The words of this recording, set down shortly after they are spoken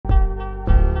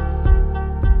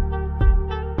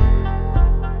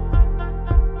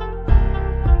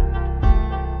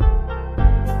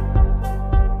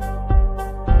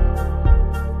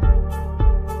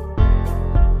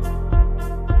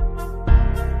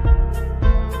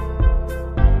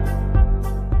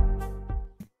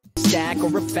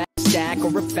or a fat stack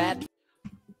or a fat...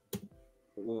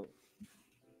 Oh,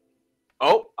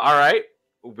 all right.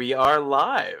 We are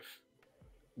live.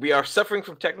 We are suffering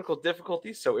from technical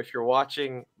difficulties, so if you're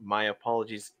watching, my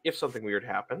apologies if something weird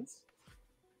happens.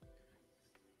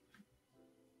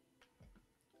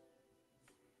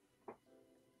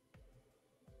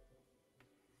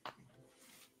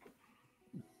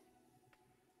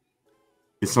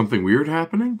 Is something weird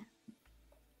happening?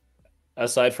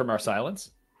 Aside from our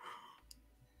silence?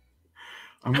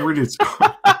 I'm worried it's...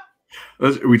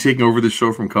 Are we taking over the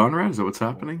show from Konrad? Is that what's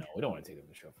happening? No, we don't want to take over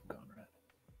the show from Konrad.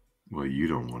 Well, you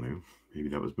don't want to. Maybe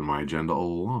that was been my agenda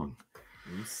all along.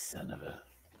 You son of a...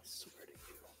 I swear to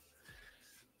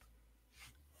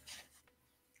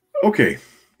you. Okay,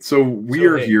 so we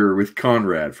are here with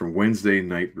Konrad from Wednesday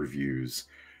Night Reviews.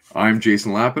 I'm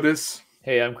Jason Lapidus.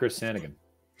 Hey, I'm Chris Sanagan.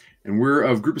 And we're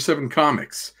of Group of 7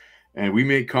 Comics. And we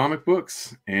make comic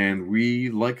books, and we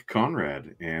like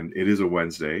Konrad. And it is a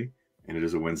Wednesday, and it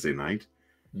is a Wednesday night.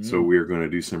 So we're going to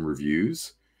do some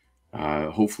reviews.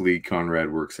 Hopefully Konrad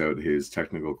works out his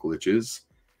technical glitches,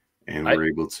 and we're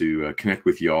able to connect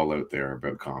with y'all out there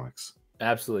about comics.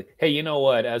 Absolutely. Hey, you know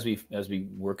what? As we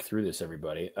work through this,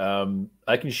 everybody,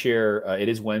 I can share. It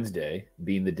is Wednesday,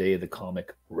 being the day of the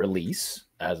comic release,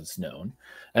 as it's known.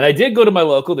 And I did go to my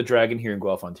local, the Dragon, here in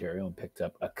Guelph, Ontario, and picked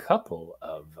up a couple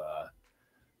of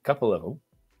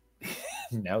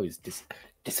now he's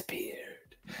disappeared.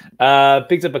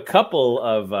 Picked up a couple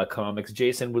of comics.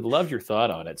 Jason, would love your thought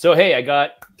on it. So, hey, I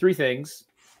got 3 things.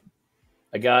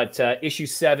 I got issue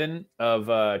 7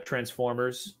 of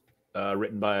Transformers,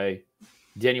 written by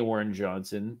Daniel Warren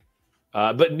Johnson,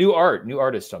 but new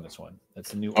artist on this one.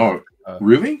 That's a new art.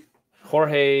 Really?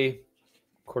 Jorge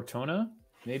Cortona,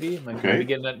 maybe? Am I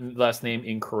getting that last name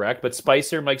incorrect? But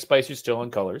Mike Spicer's still on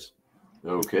colors.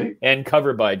 Okay. And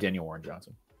covered by Daniel Warren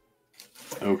Johnson.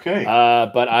 Okay.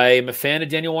 But I'm a fan of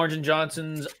Daniel Warren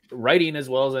Johnson's writing as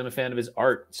well as I'm a fan of his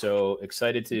art. So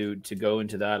excited to go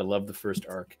into that. I love the first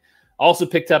arc. Also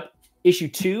picked up issue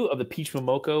 2 of the Peach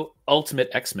Momoko Ultimate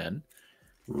X-Men.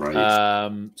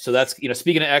 Right. So that's,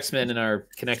 speaking of X-Men and our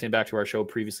connecting back to our show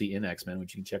previously in X-Men,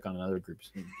 which you can check on another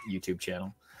group's YouTube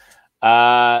channel.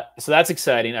 So that's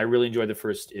exciting. I really enjoyed the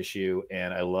first issue,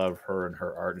 and I love her and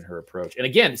her art and her approach. And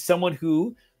again, someone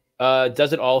who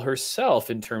does it all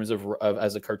herself in terms of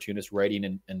as a cartoonist,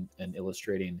 writing and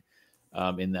illustrating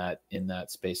in that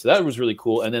space. So that was really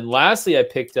cool. And then lastly, I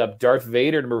picked up Darth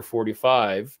Vader number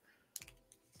 45,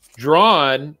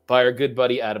 drawn by our good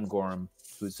buddy Adam Gorham,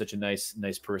 who's such a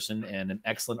nice person and an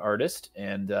excellent artist.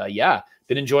 And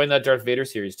been enjoying that Darth Vader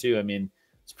series too. I mean,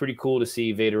 it's pretty cool to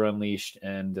see Vader Unleashed,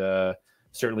 and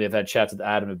certainly I've had chats with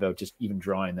Adam about just even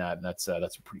drawing that, and that's a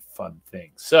pretty fun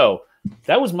thing. So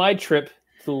that was my trip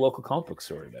to the local comic book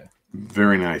store today.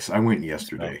 Very nice. I went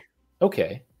yesterday.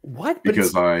 Okay. What?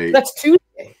 Because that's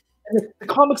Tuesday. And the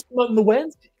comics come out on the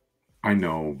Wednesday. I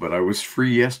know, but I was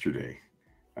free yesterday.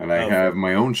 And I have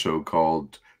my own show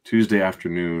called Tuesday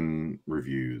Afternoon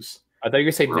Reviews. I thought you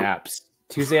were going to say naps.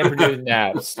 Tuesday afternoon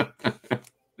naps.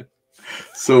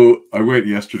 So I went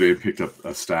yesterday and picked up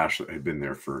a stash that had been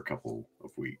there for a couple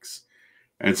of weeks.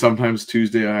 And sometimes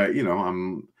Tuesday,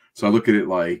 so I look at it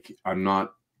like I'm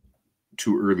not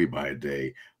too early by a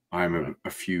day. I'm a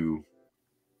few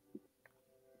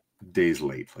days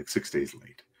late, like 6 days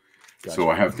late. Gotcha. So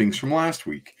I have things from last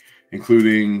week,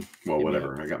 including,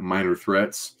 whatever. I got Minor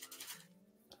Threats.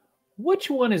 Which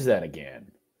one is that again?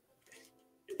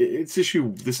 This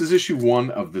is issue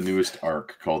 1 of the newest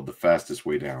arc called The Fastest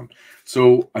Way Down.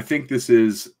 So I think this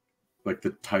is, like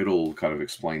the title kind of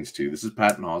explains too. This is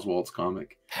Patton Oswalt's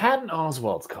comic.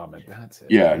 That's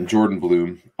it. Yeah, and Jordan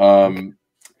Bloom.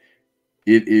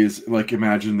 It is like,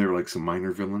 imagine they're like some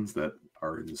minor villains that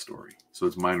are in the story. So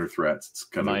it's Minor Threats. It's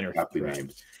kind of aptly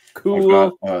named.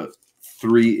 Cool. I've got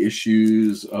 3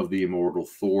 issues of the Immortal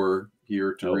Thor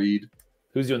here to read.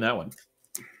 Who's doing that one?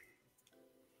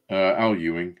 Al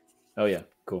Ewing. Oh yeah,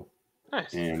 cool.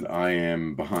 Nice. And I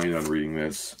am behind on reading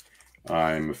this.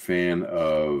 I'm a fan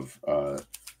of,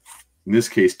 in this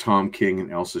case, Tom King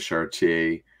and Elsa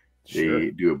Chartier. They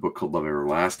do a book called Love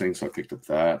Everlasting, so I picked up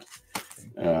that.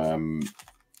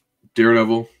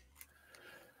 Daredevil.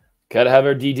 Gotta have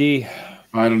our DD.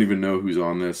 I don't even know who's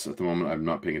on this at the moment. I'm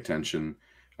not paying attention.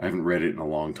 I haven't read it in a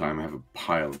long time. I have a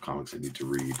pile of comics I need to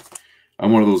read.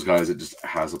 I'm one of those guys that just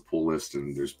has a pull list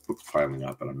and there's books piling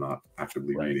up and I'm not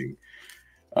actively reading.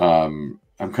 I'm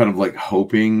kind of like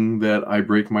hoping that I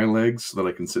break my legs so that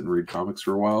I can sit and read comics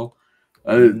for a while.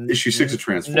 Issue 6 of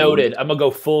Transformers. Noted. I'm going to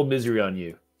go full misery on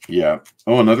you. Yeah.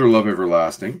 Oh, another Love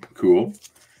Everlasting. Cool.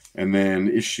 And then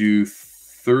issue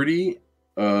 30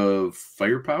 of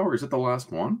Firepower. Is it the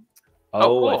last one?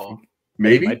 Oh, I cool. think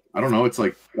Maybe. might- I don't know. It's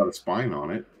like got a spine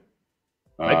on it.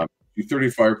 Might- 230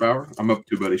 firepower. I'm up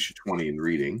to about issue 20 in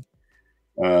reading.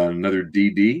 Another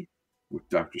DD with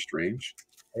Doctor Strange.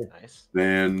 Nice.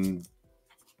 Then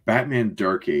Batman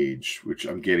Dark Age, which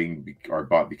I'm getting or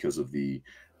bought because of the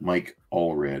Mike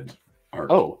Allred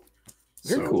art. Oh,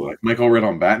 very so, cool. Like, Mike Allred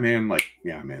on Batman, like,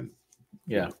 yeah, man.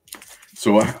 Yeah.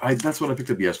 So I that's what I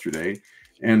picked up yesterday.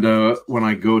 And when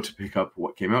I go to pick up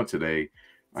what came out today,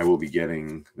 I will be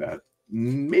getting that.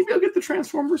 Maybe I'll get the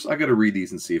Transformers. I got to read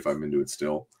these and see if I'm into it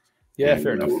still. Yeah, and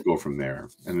fair enough. We'll go from there.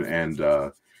 And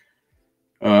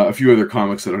a few other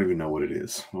comics I don't even know what it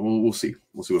is. We'll see.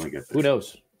 We'll see when I get there. Who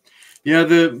knows? Yeah,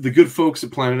 the good folks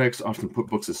at Planet X often put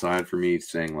books aside for me,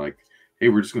 saying like, "Hey,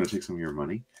 we're just going to take some of your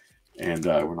money, and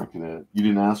we're not going to. You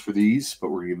didn't ask for these, but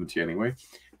we're going to give them to you anyway."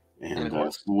 And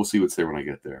we'll see what's there when I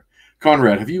get there.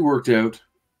 Konrad, have you worked out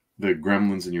the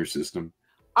gremlins in your system?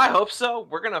 I hope so.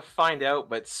 We're gonna find out,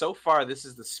 but so far this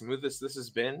is the smoothest this has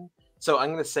been. So I'm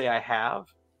gonna say I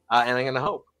have, and I'm gonna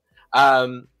hope.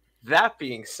 That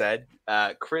being said,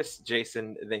 Chris,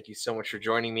 Jason, thank you so much for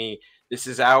joining me. This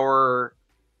is our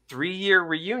 3-year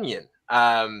reunion.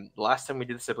 The last time we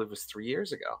did this, I believe, was 3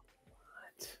 years ago.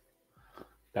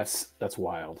 That's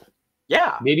wild.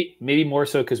 Yeah. Maybe more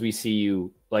so because we see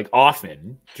you like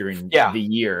often during the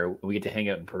year. We get to hang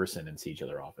out in person and see each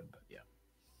other often. But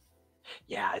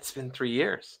yeah, it's been 3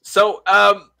 years. So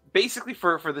basically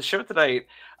for the show tonight,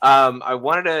 I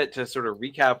wanted to sort of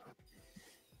recap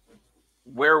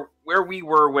where we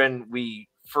were when we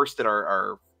first did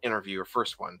our interview, our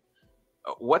first one.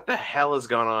 What the hell has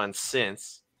gone on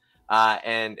since,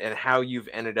 and how you've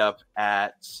ended up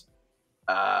at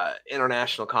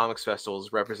international comics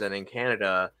festivals representing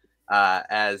Canada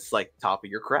as like top of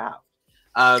your craft.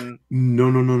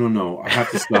 No. I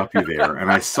have to stop you there. And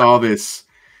I saw this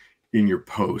in your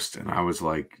post, and I was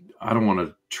like, I don't want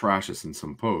to trash us in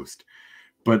some post,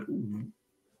 but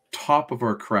top of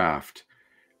our craft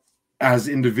as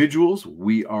individuals,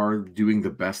 we are doing the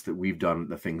best that we've done,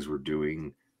 the things we're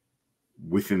doing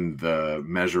within the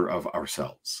measure of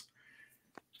ourselves.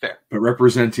 Fair. But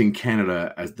representing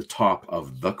Canada as the top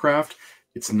of the craft,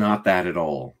 it's not that at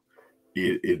all.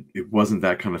 It wasn't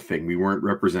that kind of thing. We weren't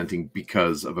representing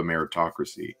because of a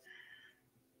meritocracy.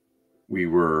 We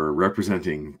were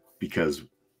representing because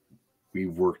we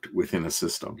worked within a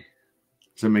system.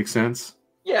 Does that make sense?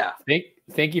 Yeah.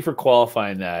 Thank you for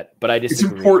qualifying that, but I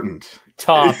disagree. It's important.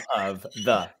 Top of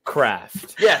the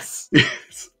craft. Yes.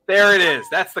 There it is.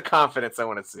 That's the confidence I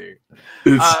want to see.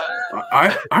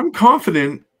 I'm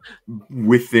confident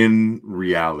within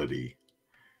reality.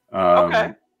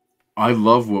 Okay. I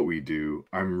love what we do.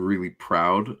 I'm really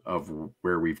proud of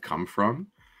where we've come from.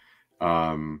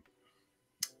 But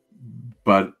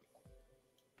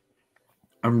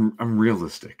I'm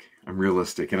realistic. I'm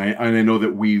realistic, and I know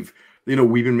that we've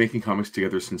been making comics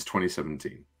together since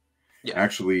 2017. Yeah.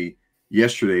 Actually,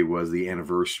 yesterday was the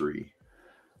anniversary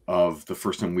of the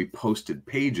first time we posted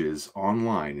pages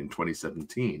online in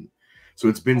 2017. So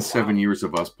it's been 7 years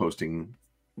of us posting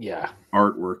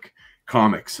artwork,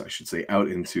 comics, I should say, out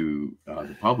into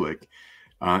the public.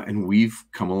 And we've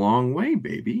come a long way,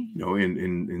 baby,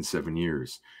 in 7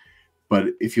 years.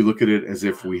 But if you look at it as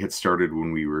if we had started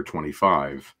when we were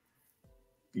 25,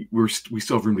 we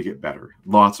still have room to get better.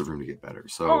 Lots of room to get better.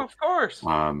 So, of course.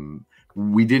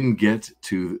 We didn't get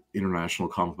to international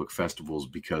comic book festivals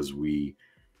because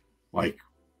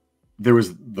there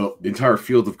was the entire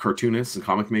field of cartoonists and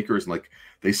comic makers, and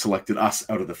they selected us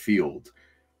out of the field.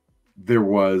 There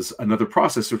was another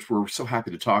process, which we're so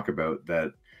happy to talk about,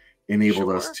 that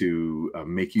enabled us to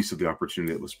make use of the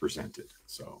opportunity that was presented.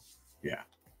 So, yeah.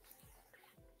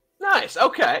 Nice.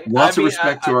 Okay. Lots of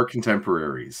respect to our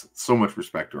contemporaries. So much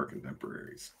respect to our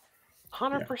contemporaries.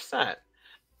 100%.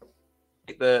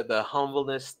 The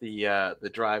humbleness, the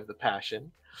drive, the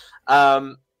passion.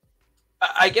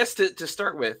 I guess to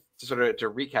start with, to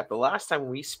recap, the last time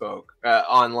we spoke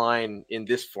online in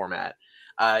this format,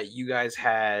 you guys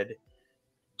had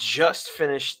just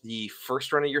finished the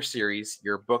first run of your series.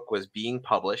 Your book was being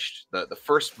published. The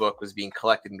first book was being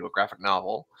collected into a graphic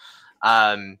novel.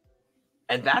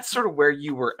 And that's sort of where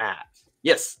you were at.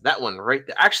 Yes, that one right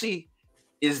there. Actually,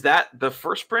 is that the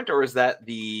first print or is that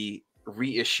the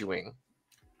reissuing?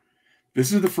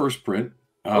 This is the first print.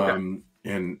 Okay.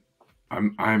 And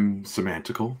I'm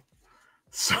semantical.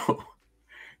 So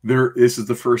this is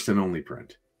the first and only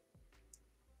print.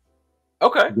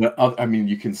 Okay. I mean,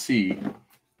 you can see,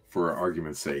 for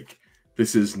argument's sake,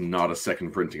 this is not a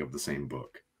second printing of the same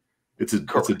book. It's a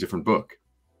different book.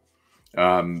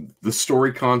 The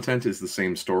story content is the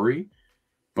same story,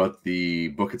 but the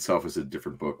book itself is a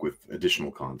different book with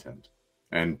additional content.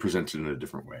 and presented in a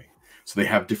different way. So they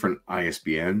have different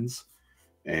ISBNs,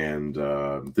 and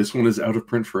this one is out of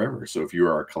print forever. So if you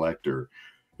are a collector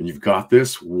and you've got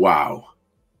this, wow,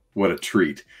 what a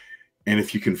treat. And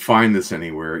if you can find this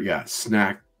anywhere, yeah,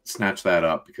 snatch that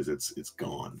up, because it's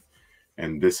gone.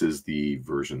 And this is the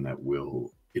version that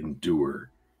will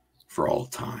endure for all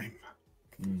time.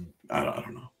 I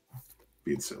don't know,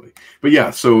 being silly, but yeah.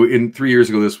 So 3 years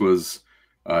ago, this was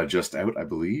just out, I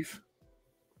believe.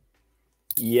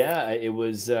 Yeah, it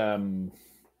was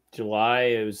July.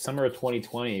 It was summer of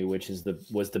 2020, which was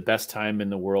the best time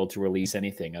in the world to release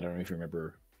anything. I don't know if you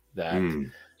remember that,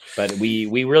 but we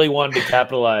really wanted to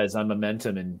capitalize on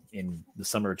momentum in the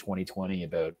summer of 2020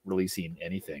 about releasing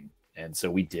anything, and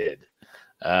so we did.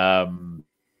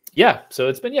 Yeah, so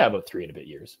it's been about 3 and a bit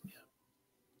years. Yeah.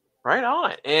 Right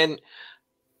on. And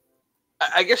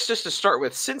I guess just to start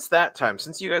with, since that time,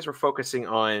 since you guys were focusing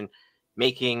on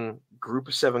making Group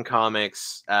of 7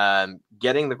 comics,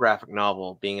 getting the graphic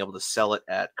novel, being able to sell it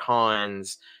at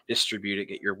cons, distribute it,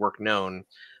 get your work known,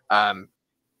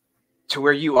 to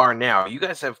where you are now, you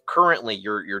guys have currently,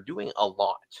 you're doing a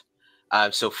lot.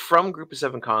 So from Group of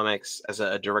 7 comics, as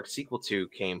a direct sequel to,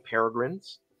 came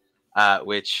Peregrines,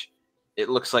 which it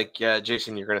looks like,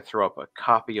 Jason, you're going to throw up a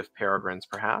copy of Peregrines,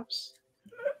 perhaps.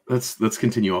 Let's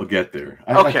continue. I'll get there.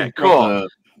 Okay, cool.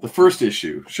 The first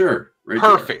issue, sure. Right.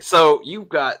 Perfect. There. So you've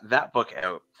got that book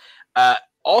out.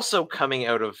 Also coming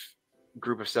out of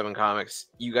Group of 7 comics,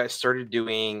 you guys started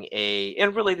doing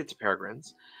and related to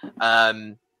Peregrines,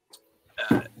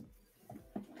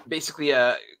 basically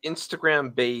a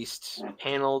Instagram-based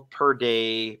panel per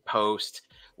day post,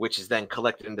 which is then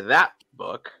collected into that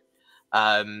book.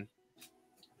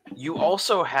 You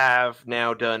also have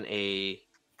now done a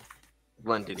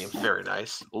Glendinium. Very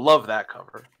nice. Love that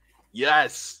cover.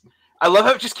 Yes. I love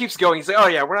how it just keeps going. He's like, oh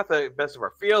yeah, we're not the best of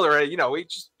our field, or we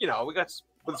just, we got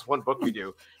this one book we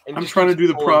do. And I'm trying to do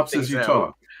the props as you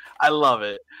talk. I love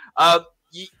it.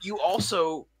 You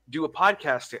also do a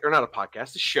podcast, or not a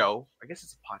podcast, a show. I guess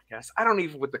it's a podcast. I don't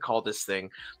even know what to call this thing,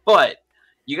 but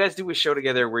you guys do a show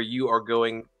together where you are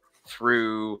going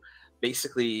through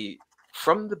basically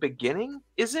from the beginning,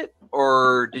 is it?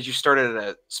 Or did you start at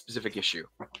a specific issue?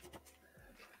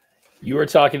 You were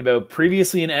talking about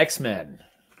previously in X-Men,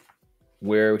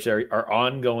 which are our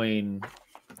ongoing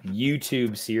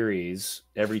YouTube series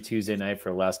every Tuesday night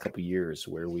for the last couple of years,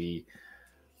 where we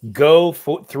go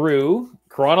through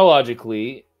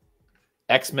chronologically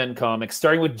X-Men comics,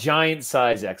 starting with giant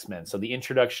size X-Men. So the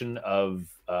introduction of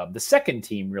the second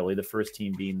team, really, the first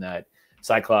team being that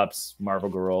Cyclops, Marvel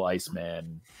Girl,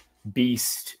 Iceman,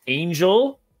 Beast,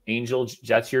 Angel,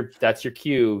 that's your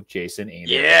cue, Jason.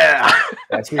 Angel. Yeah,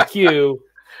 that's your cue.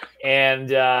 And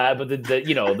but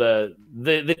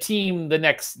the team, the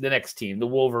next team, the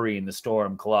Wolverine, the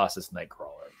Storm, Colossus,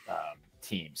 Nightcrawler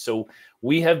team. So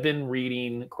we have been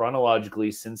reading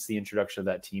chronologically since the introduction of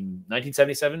that team,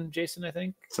 1977. Jason, I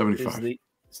think 75.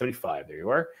 75. There you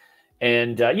are.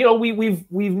 And we've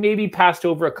maybe passed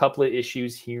over a couple of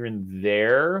issues here and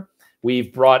there.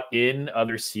 We've brought in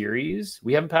other series.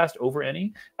 We haven't passed over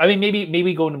any. I mean,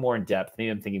 maybe go into more in depth. Maybe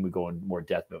I'm thinking we go in more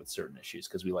depth with certain issues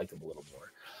because we like them a little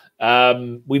more.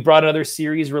 We brought another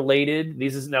series related.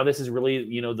 This is really,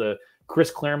 the Chris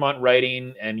Claremont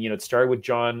writing, and it started with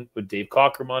Dave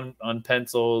Cockrum on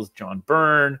pencils, John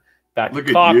Byrne, back to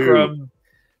Cockrum,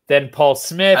 then Paul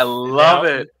Smith. I love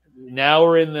it. Now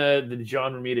we're in the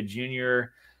John Romita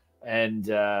Jr. and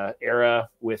era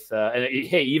with and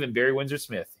hey, even Barry Windsor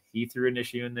Smith. He threw an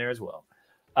issue in there as well.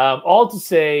 All to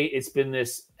say, it's been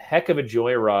this heck of a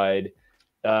joyride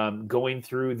going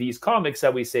through these comics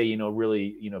that we say,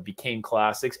 really, became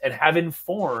classics and have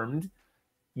informed,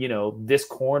 this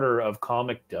corner of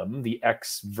comicdom, the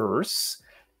X-verse,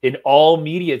 in all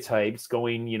media types,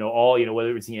 going,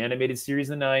 whether it's the animated series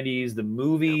in the 90s, the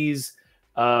movies,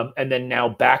 and then now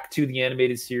back to the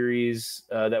animated series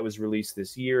that was released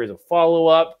this year as a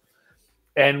follow-up.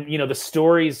 And, the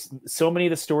stories, so many of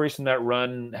the stories from that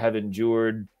run have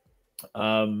endured.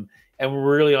 And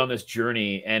we're really on this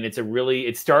journey. And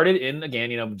it started in,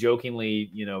 again,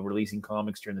 jokingly, releasing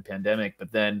comics during the pandemic.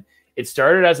 But then it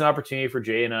started as an opportunity for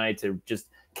Jay and I to just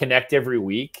connect every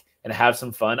week and have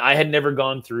some fun. I had never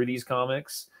gone through these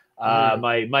comics.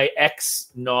 My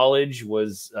X knowledge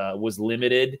was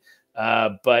limited.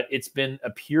 But it's been a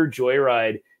pure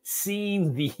joyride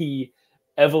seeing the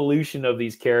evolution of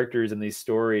these characters and these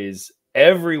stories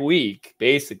every week.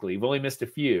 Basically, we've only missed a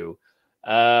few,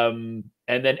 and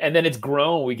then it's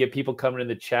grown. We get people coming in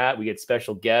the chat. We get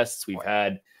special guests. We've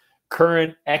had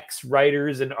current X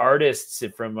writers and artists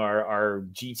from our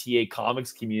GTA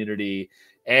comics community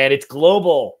and it's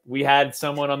global. We had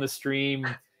someone on the stream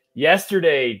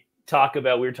yesterday talk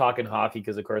about, we were talking hockey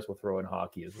because of course we'll throw in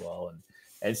hockey as well,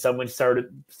 and someone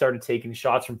started taking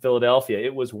shots from Philadelphia.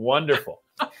 It was wonderful.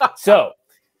 So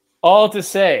all to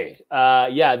say,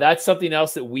 yeah, that's something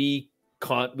else that we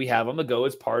have on the go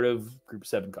as part of Group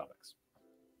 7 Comics.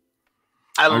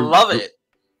 I love it.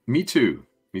 Me too.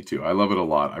 I love it a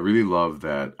lot. I really love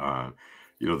that,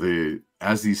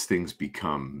 as these things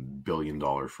become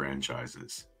billion-dollar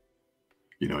franchises,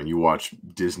 and you watch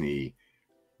Disney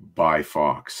buy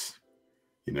Fox,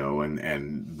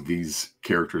 and these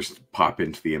characters pop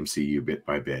into the MCU bit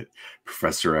by bit.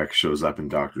 Professor X shows up in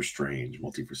Doctor Strange,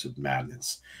 Multiverse of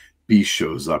Madness. Beast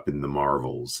shows up in the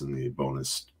Marvels in the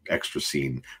bonus extra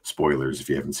scene. Spoilers if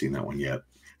you haven't seen that one yet.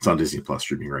 It's on Disney Plus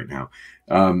streaming right now.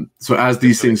 So as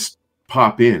these things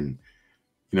pop in,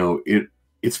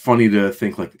 it's funny to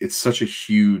think like it's such a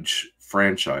huge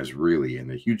franchise, really,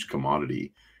 and a huge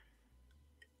commodity.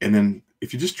 And then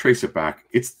if you just trace it back,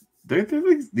 they're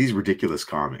like these ridiculous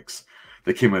comics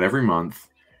that came out every month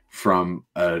from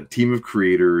a team of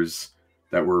creators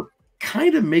that were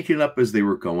kind of making it up as they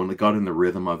were going. They got in the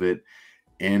rhythm of it,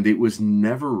 and it was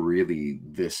never really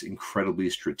this incredibly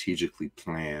strategically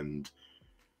planned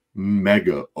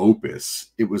mega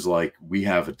opus. It was like, we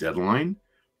have a deadline.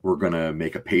 We're going to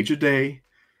make a page a day.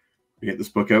 We get this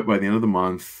book out by the end of the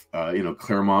month.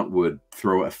 Claremont would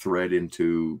throw a thread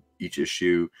into each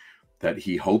issue that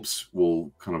he hopes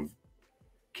will kind of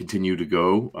continue to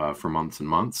go for months and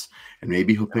months. And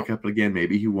maybe he'll pick up again.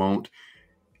 Maybe he won't.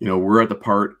 We're at the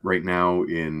part right now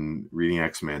in reading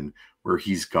X-Men where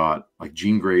he's got, like,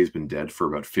 Jean Grey's been dead for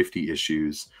about 50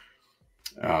 issues,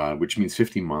 which means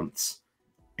 50 months.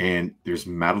 And there's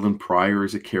Madeline Pryor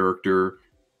as a character.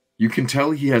 You can tell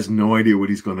he has no idea what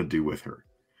he's going to do with her.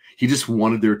 He just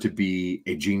wanted there to be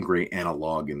a Jean Grey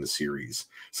analog in the series.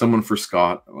 Someone for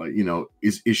Scott,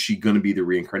 is she going to be the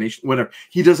reincarnation? Whatever.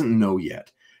 He doesn't know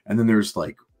yet. And then there's,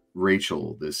 like,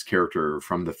 Rachel, this character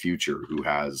from the future who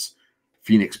has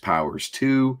Phoenix powers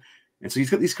too. And so he's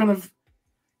got these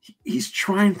he's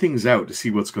trying things out to see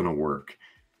what's going to work.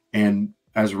 And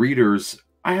as readers,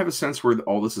 I have a sense where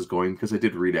all this is going because I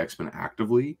did read X-Men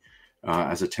actively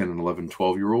as a 10 and 11,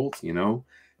 12-year-old,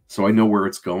 so I know where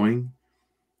it's going.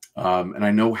 And I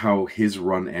know how his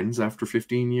run ends after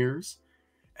 15 years.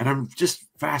 And I'm just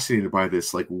fascinated by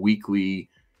this, like, weekly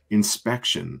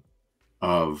inspection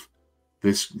of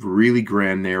this really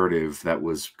grand narrative that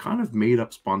was kind of made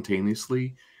up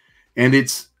spontaneously. And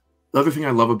the other thing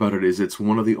I love about it is it's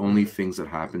one of the only things that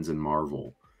happens in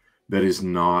Marvel that is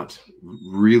not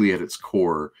really at its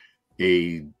core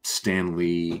a Stan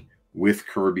Lee with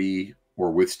Kirby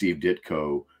or with Steve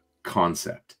Ditko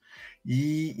concept.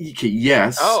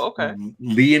 Yes. Oh, okay.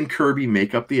 Lee and Kirby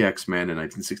make up the X-Men in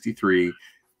 1963.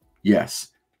 Yes.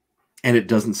 And it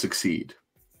doesn't succeed.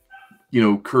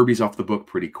 Kirby's off the book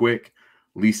pretty quick.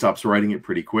 Lee stops writing it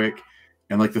pretty quick.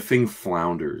 And, like, the thing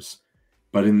flounders.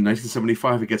 But in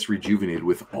 1975, it gets rejuvenated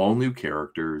with all new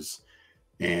characters.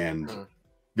 And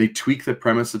they tweak the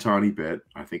premise a tiny bit.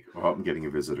 I think, I'm getting a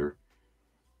visitor.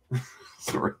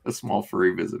 Sorry, a small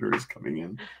furry visitor is coming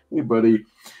in. Hey, buddy.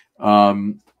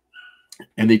 And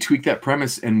they tweak that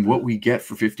premise. And what we get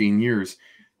for 15 years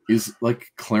is,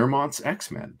 like, Claremont's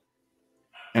X-Men.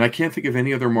 And I can't think of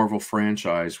any other Marvel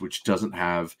franchise which doesn't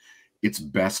have its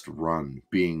best run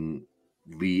being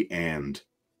Lee and,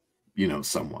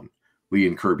 someone. Lee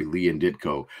and Kirby, Lee and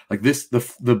Ditko. Like this,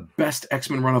 the best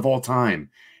X-Men run of all time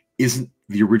isn't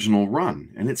the original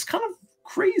run. And it's kind of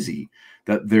crazy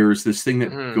that there's this thing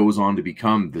that goes on to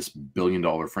become this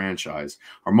billion-dollar franchise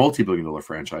or multi-billion-dollar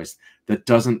franchise that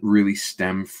doesn't really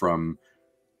stem from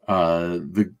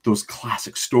those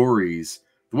classic stories.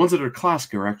 The ones that are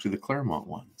classic are actually the Claremont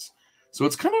ones. So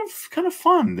it's kind of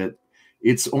fun that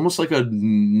it's almost like a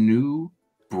new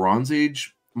Bronze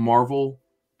Age Marvel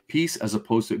piece as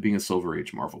opposed to it being a Silver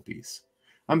Age Marvel piece.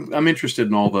 I'm interested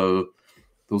in all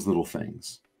those little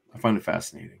things. I find it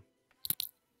fascinating.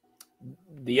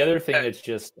 The other thing that's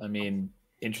just,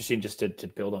 interesting just to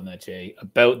build on that, Jay,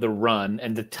 about the run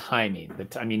and the timing.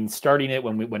 Starting it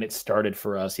when it started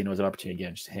for us, it was an opportunity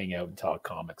again just to hang out and talk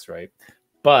comics, right?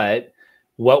 But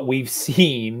what we've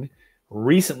seen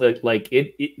recently,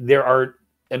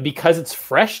 and because it's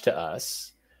fresh to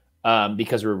us,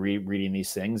 because we're reading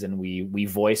these things and we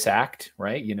voice act,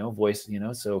 right?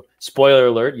 So spoiler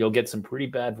alert, you'll get some pretty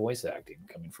bad voice acting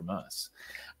coming from us.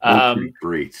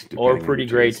 Or pretty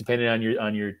great, depending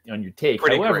on your take.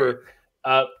 However,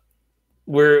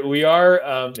 we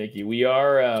are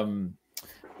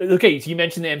okay, so you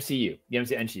mentioned the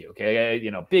MCU, okay,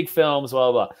 you know, big films,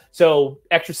 blah, blah, blah. So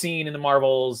extra scene in the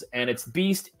Marvels, and it's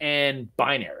Beast and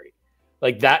Binary,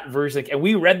 like that version. And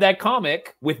we read that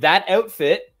comic with that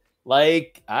outfit,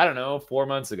 like, I don't know, 4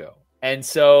 months ago. And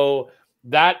so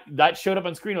that showed up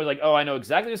on screen. I was like, oh, I know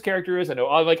exactly who this character is. I know,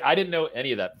 I didn't know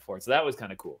any of that before. So that was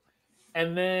kind of cool.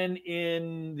 And then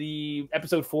in the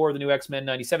episode 4 of the new X-Men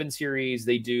 97 series,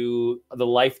 they do the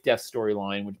life-death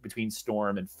storyline between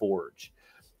Storm and Forge.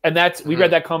 And we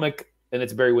read that comic, and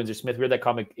it's Barry Windsor Smith. We read that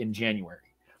comic in January.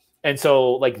 And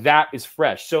so, like, that is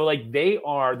fresh. So, like,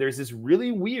 there's this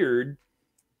really weird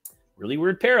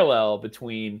parallel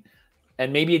between,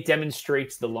 and maybe it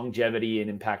demonstrates the longevity and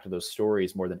impact of those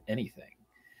stories more than anything,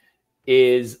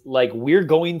 is like we're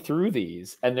going through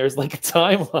these and there's like a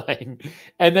timeline,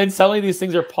 and then suddenly these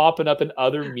things are popping up in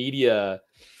other media,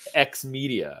 X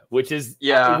media, which is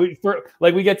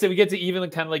we get to even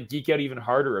kind of like geek out even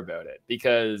harder about it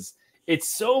because it's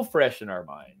so fresh in our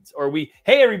minds. Or hey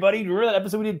everybody, remember that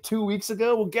episode we did 2 weeks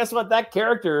ago? Well, guess what? That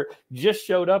character just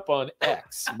showed up on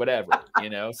X, whatever,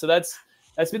 you know. So that's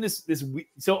been this.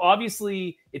 So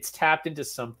obviously it's tapped into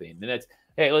something, and it's,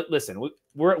 hey, listen,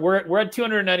 we're at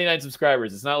 299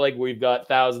 subscribers. It's not like we've got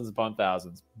thousands upon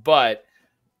thousands, but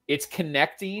it's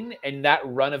connecting, and that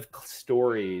run of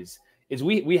stories is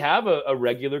we have a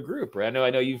regular group, right? I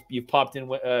know you've popped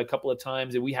in a couple of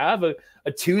times, and we have a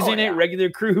Tuesday night regular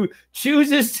crew who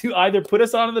chooses to either put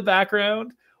us on in the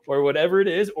background or whatever it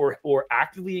is, or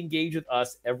actively engage with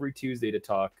us every Tuesday to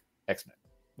talk X-Men,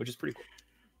 which is pretty cool.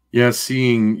 Yeah,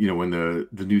 seeing, you know, when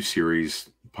the new series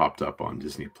popped up on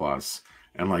Disney Plus,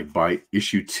 and like by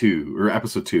issue 2 or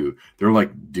episode 2, they're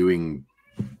like doing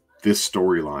this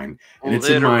storyline, and it's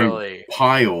in my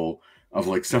pile of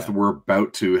like stuff that we're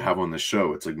about to have on the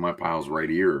show. It's like my pile's right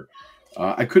here.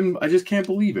 I just can't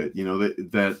believe it. You know,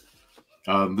 that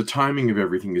the timing of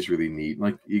everything is really neat.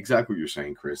 Like exactly what you're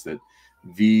saying, Chris, that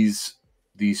these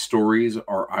stories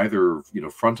are either, you know,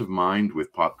 front of mind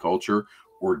with pop culture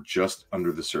or just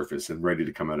under the surface and ready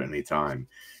to come out at any time.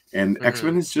 And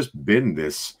X-Men has just been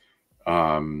this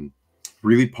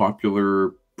really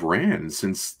popular brand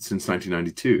since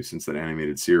 1992, since that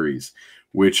animated series,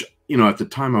 which, you know, at the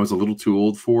time I was a little too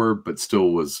old for, but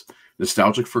still was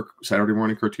nostalgic for Saturday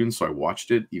morning cartoons. So I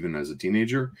watched it even as a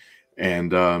teenager.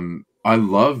 And I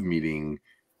love meeting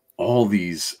all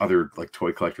these other like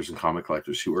toy collectors and comic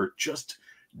collectors who are just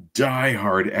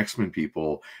diehard X-Men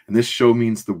people. And this show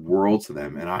means the world to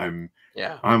them. And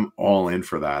I'm all in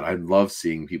for that. I love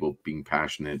seeing people being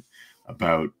passionate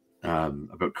about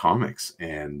comics.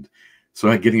 And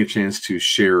so getting a chance to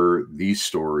share these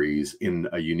stories in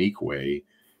a unique way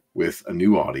with a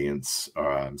new audience,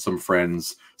 some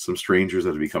friends, some strangers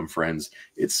that have become friends,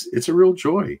 it's a real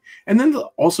joy. And then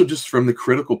also just from the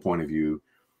critical point of view,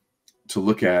 to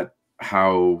look at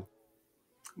how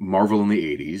Marvel in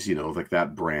the 80s, you know, like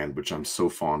that brand, which I'm so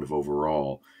fond of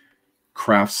overall,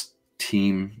 crafts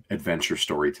team adventure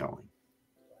storytelling.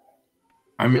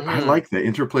 I mean, I like the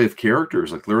interplay of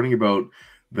characters, like learning about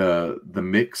the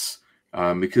mix,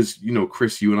 because, you know,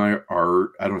 Chris, you and I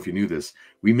don't know if you knew this,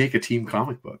 we make a team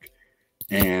comic book.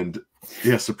 And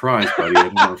yeah, surprise, buddy. I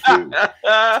don't know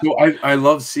if you... So I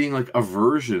love seeing like a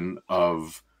version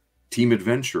of team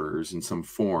adventurers in some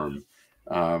form,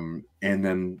 and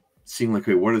then seeing like,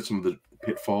 okay, what are some of the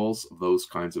pitfalls of those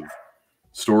kinds of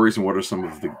stories, and what are some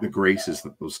of the graces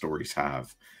that those stories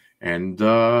have, and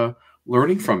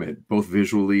learning from it both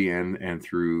visually and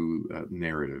through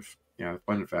narrative. Yeah, I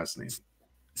find it fascinating.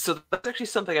 So that's actually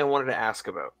something I wanted to ask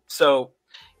about. So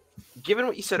given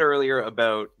what you said earlier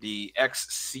about the X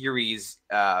series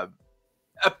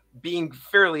being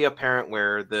fairly apparent,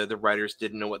 where the writers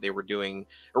didn't know what they were doing,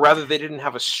 or rather they didn't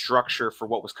have a structure for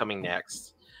what was coming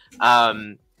next.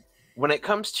 When it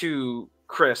comes to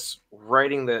Chris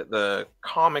writing the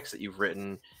comics that you've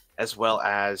written, as well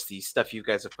as the stuff you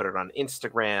guys have put it on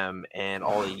Instagram and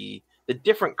all the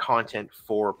different content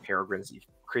for Peregrines you've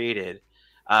created,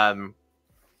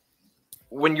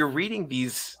 when you're reading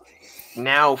these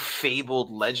now fabled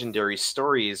legendary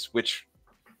stories, which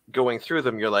going through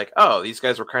them, you're like, oh, these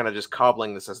guys were kind of just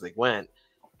cobbling this as they went.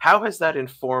 How has that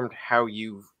informed how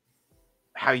you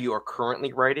are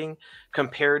currently writing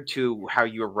compared to how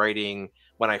you were writing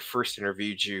when I first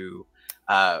interviewed you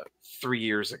 3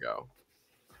 years ago?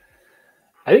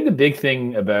 I think the big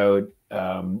thing about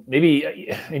maybe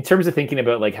in terms of thinking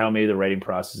about like how maybe the writing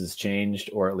process has changed,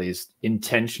 or at least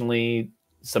intentionally,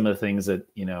 some of the things that,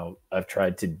 you know, I've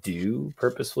tried to do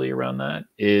purposefully around that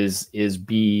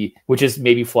which is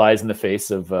maybe flies in the face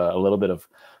of a little bit of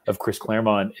Chris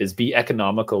Claremont, is be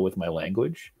economical with my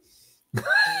language.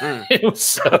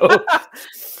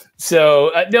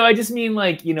 So no, I just mean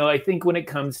like, you know, I think when it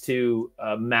comes to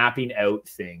mapping out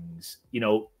things, you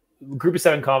know, Group of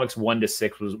 7 comics 1 to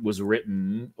 6 was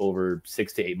written over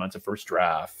 6 to 8 months of first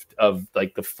draft of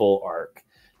like the full arc,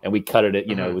 and we cut it at,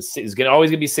 you know, it was always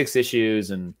gonna be 6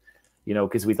 issues, and you know,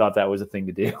 because we thought that was a thing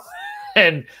to do,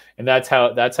 and that's how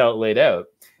it laid out.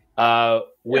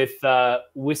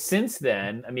 With since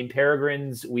then, I mean,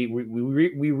 Peregrines, we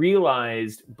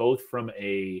realized both from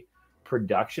a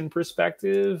production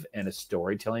perspective and a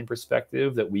storytelling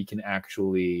perspective that we can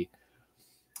actually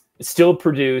still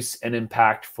produce an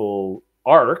impactful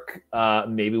arc.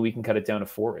 Maybe we can cut it down to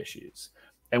 4 issues.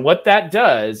 And what that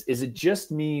does is it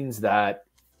just means that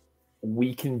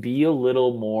we can be a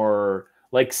little more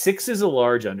like 6 is a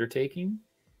large undertaking.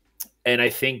 And I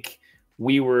think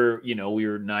we were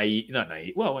naive, not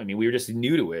naive. Well, I mean, we were just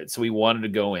new to it. So we wanted to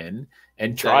go in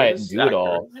and try it and do it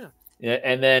all. Yeah.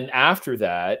 And then after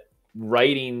that,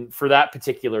 writing for that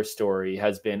particular story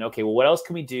has been, okay, well, what else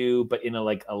can we do? But in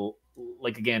like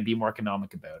again, be more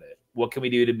economic about it. What can we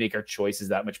do to make our choices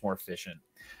that much more efficient?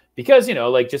 Because, you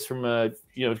know, like just from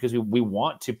because we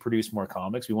want to produce more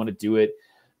comics. We want to do it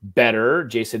better.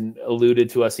 Jason alluded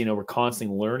to us, you know, we're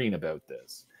constantly learning about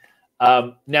this.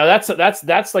 Now that's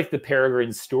like the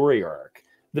Peregrine story arc.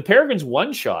 The Peregrines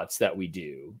one-shots that we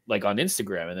do like on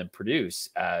Instagram and then produce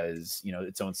as, you know,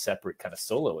 its own separate kind of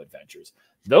solo adventures.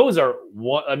 Those are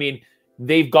I mean,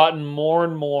 they've gotten more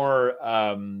and more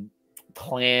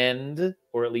planned,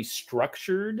 or at least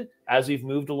structured as we've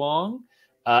moved along,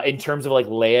 in terms of like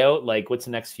layout, like what's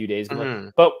the next few days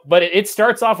going. But it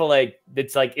starts off like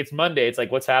it's Monday. It's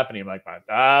like, what's happening? I'm like,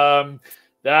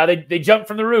 they jumped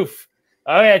from the roof.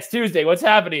 Oh yeah, it's Tuesday. What's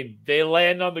happening? They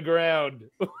land on the ground.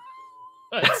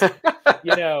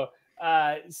 You know,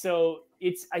 so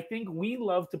I think we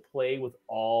love to play with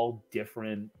all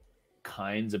different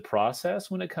kinds of process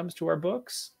when it comes to our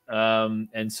books.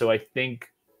 And so I think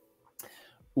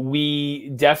we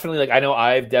definitely, like, I know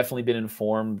I've definitely been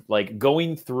informed, like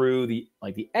going through the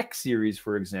X series,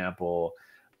 for example.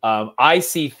 I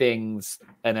see things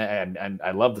and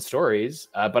I love the stories,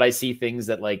 but I see things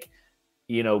that, like,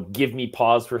 you know, give me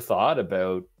pause for thought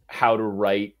about how to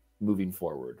write moving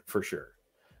forward, for sure.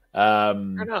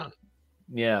 Right on.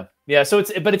 Yeah. So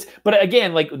but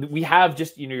again, like we have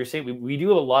just, you know, you're saying we do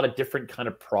have a lot of different kind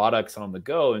of products on the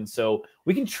go. And so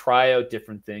we can try out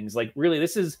different things. Like really,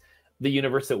 this is the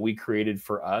universe that we created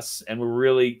for us. And we're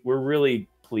really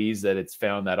pleased that it's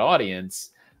found that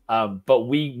audience. But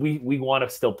we want to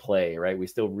still play, right? We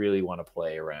still really want to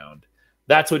play around.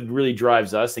 That's what really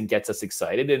drives us and gets us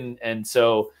excited. And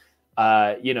so,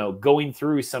 you know, going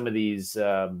through some of these,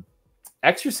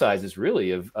 exercises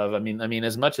really I mean,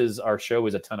 as much as our show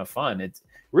is a ton of fun, it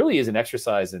really is an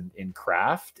exercise in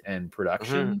craft and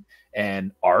production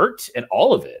and art and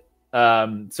all of it.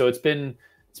 So it's been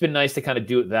nice to kind of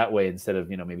do it that way instead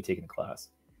of, you know, maybe taking a class.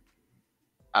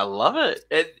 I love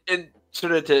it. And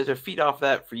sort of to feed off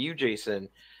that for you, Jason,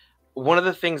 one of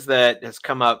the things that has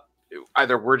come up,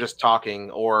 either we're just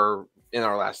talking or in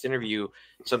our last interview,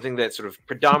 something that sort of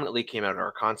predominantly came out of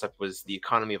our concept was the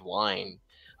economy of line.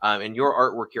 And your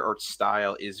artwork, your art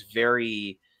style is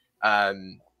very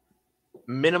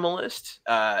minimalist,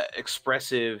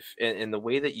 expressive in the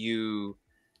way that you,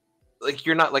 like,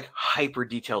 you're not like hyper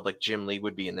detailed like Jim Lee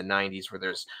would be in the 90s, where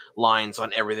there's lines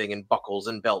on everything and buckles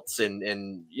and belts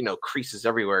and you know, creases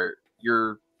everywhere.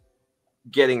 You're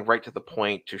getting right to the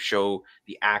point to show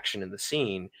the action in the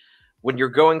scene. When you're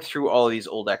going through all of these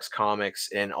old X comics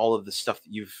and all of the stuff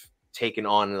that you've taken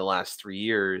on in the last 3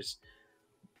 years,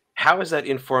 how is that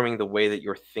informing the way that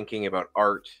you're thinking about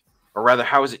art? Or rather,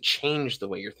 how has it changed the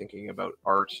way you're thinking about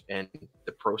art and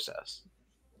the process?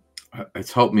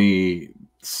 It's helped me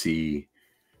see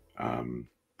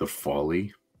the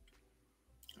folly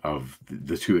of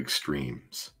the two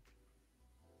extremes.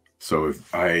 So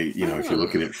if you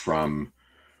look at it from,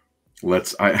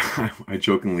 I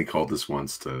jokingly called this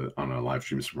once on a live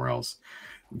stream somewhere else,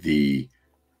 the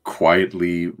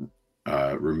quietly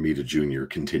Romita Jr.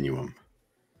 continuum,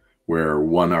 where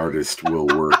one artist will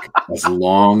work as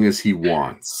long as he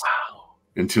wants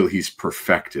until he's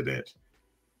perfected it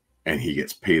and he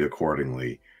gets paid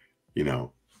accordingly, you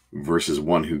know, versus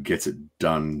one who gets it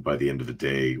done by the end of the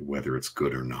day, whether it's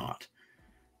good or not.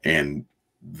 And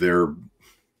there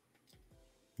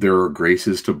are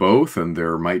graces to both, and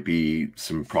there might be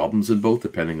some problems in both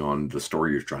depending on the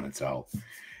story you're trying to tell.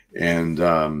 And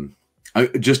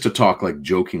just to talk like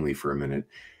jokingly for a minute,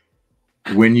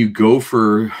 when you go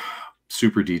for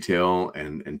super detail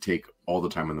and take all the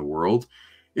time in the world,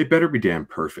 it better be damn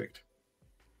perfect.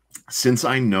 Since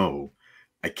I know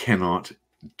I cannot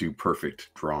do perfect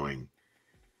drawing,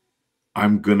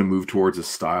 I'm gonna move towards a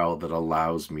style that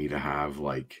allows me to have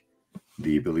like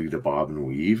the ability to bob and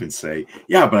weave and say,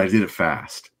 yeah, but I did it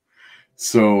fast.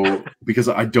 So because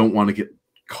I don't want to get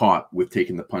caught with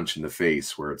taking the punch in the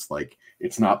face where it's like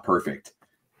it's not perfect.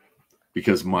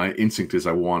 Because my instinct is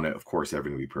I want it, of course,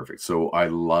 everything to be perfect. So I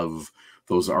love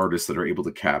those artists that are able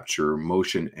to capture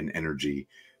motion and energy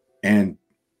and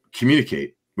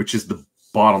communicate, which is the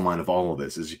bottom line of all of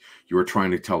this, is you are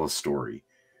trying to tell a story.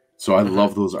 So I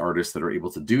love those artists that are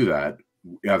able to do that,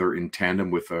 either in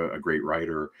tandem with a great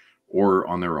writer or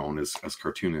on their own as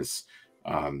cartoonists,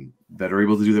 that are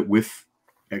able to do that with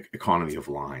economy of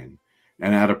line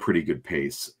and at a pretty good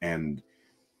pace. And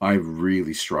I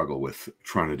really struggle with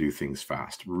trying to do things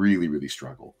fast, really, really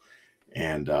struggle.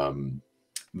 And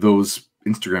those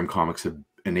Instagram comics have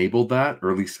enabled that,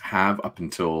 or at least have up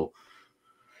until,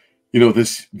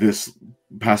 this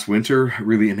past winter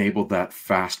really enabled that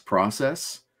fast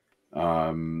process.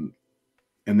 And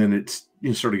then it's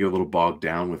started to get a little bogged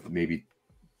down with maybe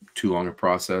too long a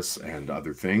process and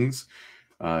other things.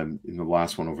 In the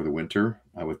last one over the winter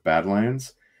with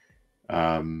Badlands.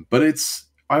 But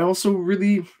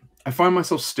I find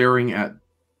myself staring at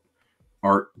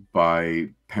art by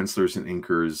pencilers and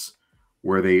inkers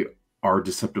where they are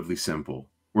deceptively simple,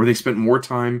 where they spent more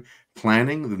time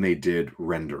planning than they did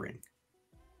rendering.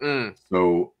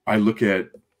 So I look at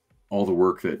all the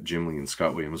work that Jim Lee and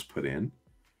Scott Williams put in.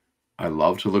 I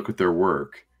love to look at their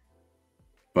work,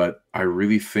 but I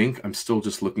really think I'm still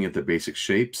just looking at the basic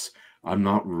shapes. I'm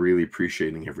not really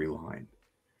appreciating every line.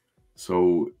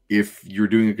 So if you're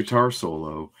doing a guitar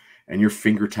solo and you're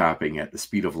finger tapping at the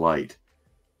speed of light,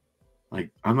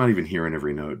 like, I'm not even hearing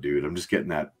every note, dude. I'm just getting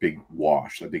that big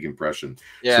wash, that big impression.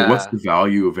 Yeah. So what's the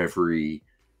value of every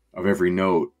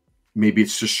note? Maybe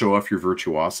it's to show off your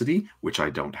virtuosity, which I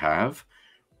don't have,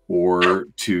 or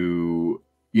to,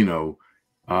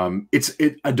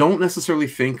 I don't necessarily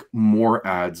think more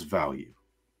adds value.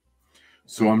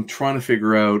 So I'm trying to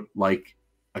figure out, like,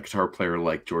 a guitar player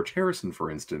like George Harrison, for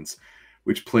instance,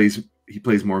 which plays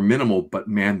more minimal, but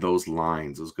man, those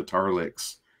lines, those guitar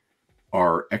licks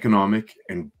are economic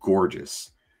and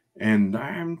gorgeous. And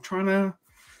I'm trying to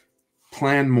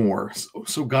plan more.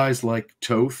 So guys like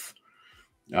Toth,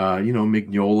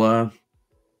 Mignola,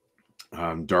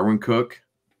 Darwin Cook,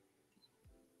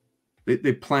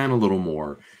 they plan a little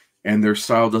more, and their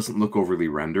style doesn't look overly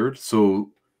rendered.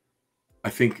 So I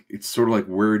think it's sort of like,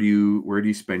 where do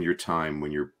you spend your time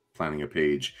when you're planning a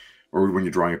page or when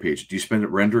you're drawing a page? Do you spend it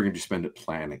rendering, or do you spend it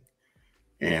planning?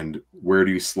 And where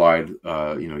do you slide,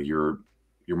 your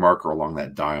marker along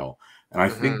that dial? And I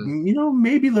think,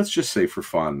 maybe let's just say for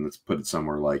fun, let's put it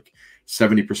somewhere like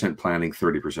 70% planning,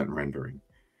 30% rendering.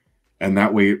 And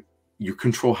that way you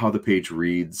control how the page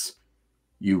reads.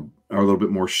 You are a little bit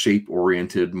more shape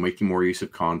oriented, making more use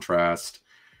of contrast,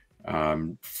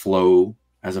 flow,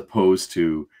 as opposed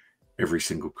to every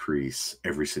single crease,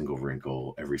 every single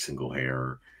wrinkle, every single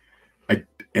hair,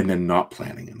 and then not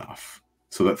planning enough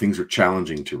so that things are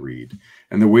challenging to read.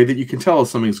 And the way that you can tell if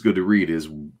something's good to read is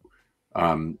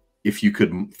if you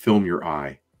could film your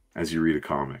eye as you read a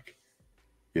comic.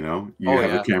 You have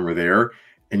the camera there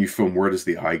and you film, where does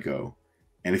the eye go?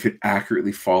 And if it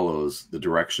accurately follows the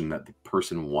direction that the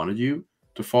person wanted you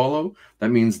to follow, that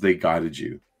means they guided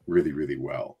you really, really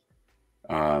well.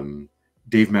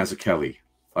 Dave Mazzucchelli,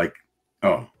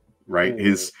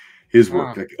 his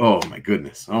work, like, oh my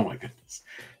goodness,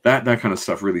 that kind of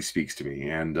stuff really speaks to me.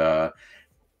 And a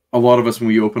lot of us, when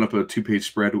we open up a 2-page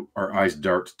spread, our eyes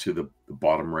dart to the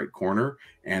bottom right corner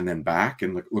and then back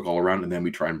and look all around, and then we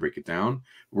try and break it down.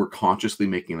 We're consciously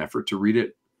making an effort to read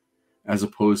it, as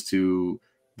opposed to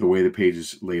the way the page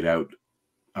is laid out,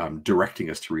 directing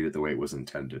us to read it the way it was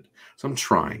intended. So I'm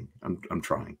trying. I'm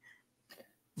trying.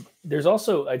 There's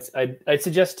also, I'd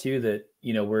suggest too that,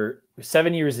 we're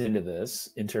 7 years into this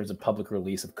in terms of public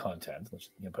release of content, let's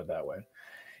put it that way.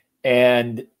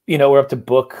 And, we're up to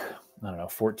book,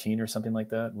 14 or something like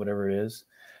that, whatever it is,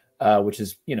 which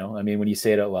is, when you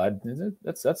say it out loud,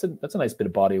 that's a nice bit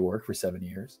of body of work for 7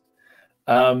 years.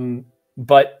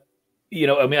 But,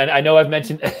 I know I've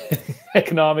mentioned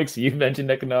economics. You've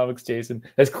mentioned economics, Jason.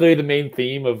 That's clearly the main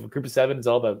theme of Group of Seven. It's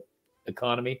all about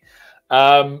economy.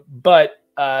 But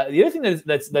the other thing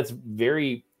that's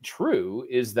very true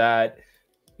is that,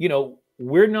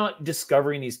 we're not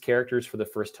discovering these characters for the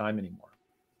first time anymore.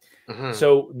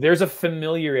 So there's a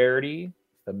familiarity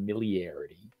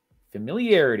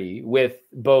with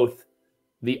both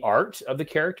the art of the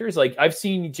characters. Like, I've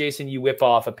seen, Jason, you whip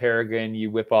off a Peregrine,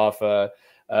 you whip off a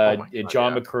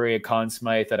John McCurry, a Conn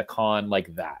Smythe at a con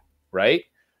like that, right?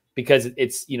 because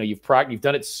it's, you know, you've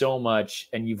done it so much,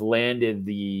 and you've landed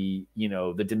the, you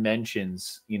know, the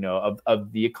dimensions, you know,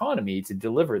 of the economy to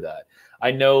deliver that.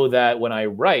 I know that when I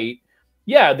write,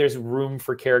 yeah, there's room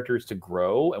for characters to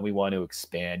grow, and we want to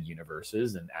expand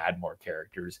universes and add more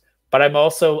characters. But I've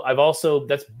also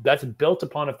that's built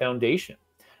upon a foundation.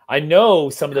 I know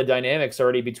some of the dynamics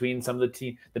already between some of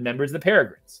the members of the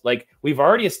Peregrines. Like, we've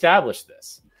already established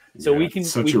this, so we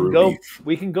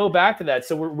can go back to that.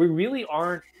 So we really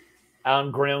aren't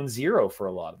on ground zero for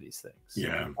a lot of these things.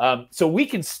 Yeah. So we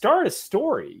can start a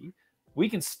story. We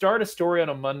can start a story on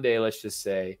a Monday, let's just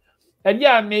say. And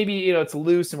yeah, maybe, you know, it's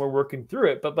loose and we're working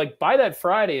through it. But like by that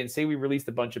Friday, and say we released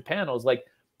a bunch of panels, like,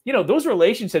 you know, those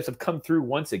relationships have come through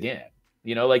once again.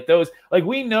 You know, like those, like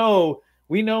we know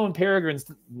in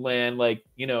Peregrine's land, like,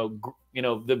 you know,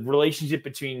 the relationship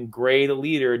between Gray the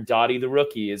leader and Dottie the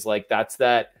rookie is like, that's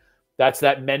that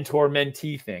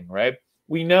mentor-mentee thing, right?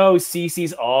 We know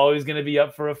Cece's always going to be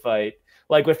up for a fight.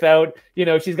 Like, without, you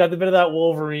know, she's got the bit of that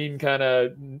Wolverine kind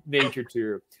of nature to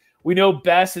her. We know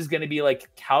Bess is going to be like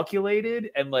calculated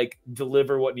and like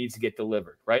deliver what needs to get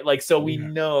delivered, right? Like, so we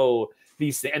know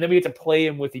these things, and then we get to play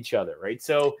them with each other, right?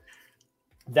 So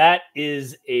that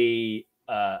is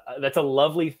that's a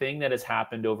lovely thing that has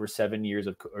happened over 7 years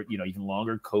of, or, you know, even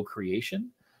longer co-creation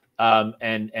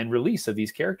and release of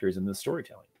these characters and the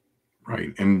storytelling.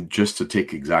 Right. And just to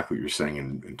take exactly what you're saying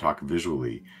and talk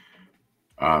visually,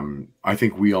 I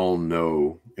think we all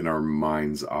know in our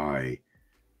mind's eye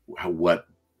what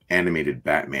animated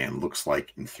Batman looks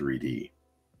like in 3D.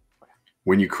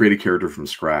 When you create a character from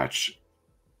scratch,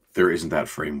 there isn't that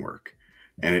framework.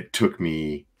 And it took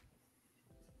me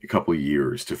a couple of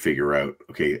years to figure out,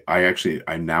 okay,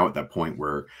 I'm now at that point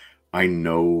where I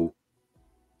know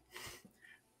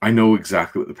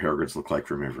exactly what the Peregrines look like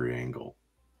from every angle.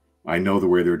 I know the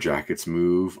way their jackets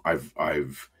move. I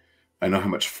know how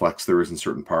much flex there is in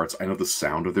certain parts. I know the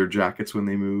sound of their jackets when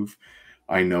they move.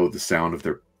 I know the sound of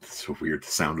their, it's so weird, the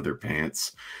sound of their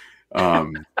pants.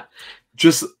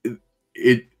 Just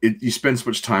you spend so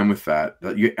much time with that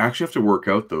you actually have to work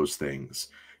out those things.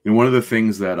 And one of the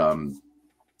things that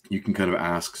you can kind of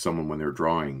ask someone when they're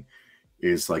drawing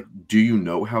is like, do you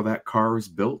know how that car is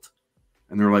built?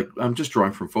 And they're like, I'm just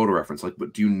drawing from photo reference. Like,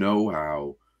 but do you know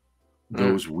how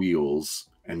those wheels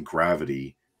and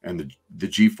gravity and the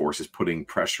G-force is putting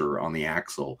pressure on the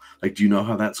axle? Like, do you know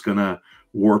how that's gonna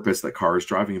warp as that car is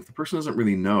driving? If the person doesn't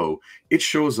really know, it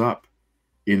shows up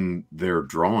in their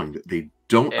drawing. They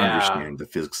don't understand the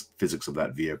physics of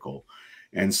that vehicle.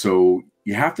 And so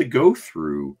you have to go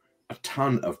through a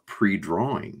ton of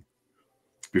pre-drawing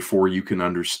before you can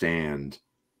understand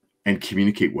and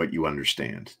communicate what you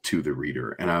understand to the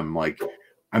reader. And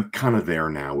I'm kind of there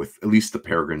now with at least the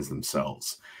Peregrines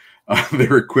themselves.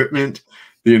 Their equipment,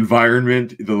 the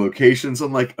environment, the locations.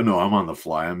 I'm like, oh, no, I'm on the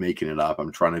fly. I'm making it up.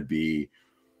 I'm trying to be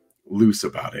loose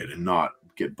about it and not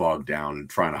get bogged down and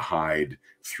trying to hide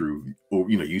through,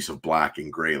 you know, use of black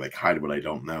and gray, like hide what I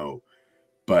don't know.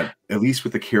 But at least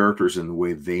with the characters and the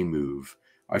way they move,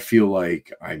 I feel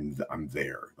like I'm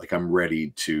there. Like, I'm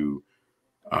ready to.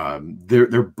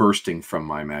 They're bursting from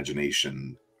my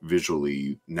imagination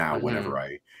visually now. Whenever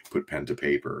I put pen to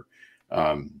paper,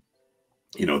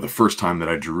 you know, the first time that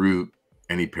I drew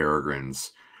any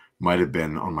Peregrines might have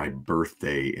been on my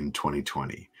birthday in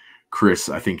 2020. Chris,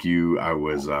 I think I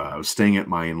was staying at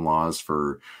my in-laws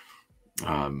for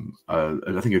I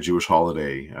think a Jewish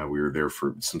holiday. We were there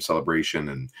for some celebration,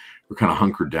 and we're kind of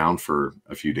hunkered down for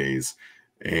a few days.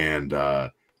 And I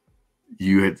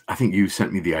think you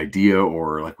sent me the idea,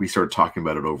 or like we started talking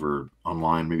about it over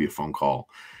online, maybe a phone call.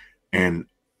 And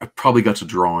I probably got to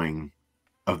drawing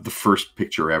of the first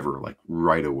picture ever, like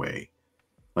right away,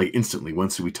 like instantly.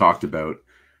 Once we talked about,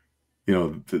 you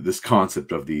know, this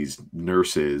concept of these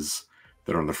nurses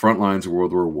that are on the front lines of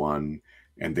World War I,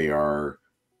 and they are,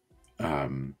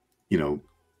 you know,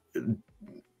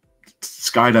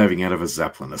 skydiving out of a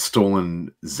Zeppelin, a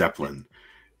stolen Zeppelin,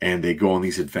 and they go on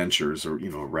these adventures, or, you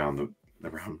know, around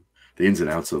the ins and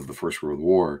outs of the First World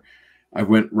War. I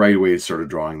went right away and started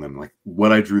drawing them. Like,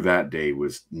 what I drew that day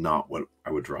was not what I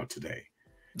would draw today,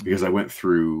 because I went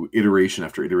through iteration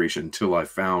after iteration until I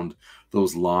found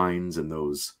those lines and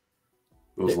those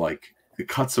like the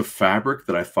cuts of fabric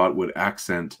that I thought would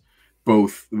accent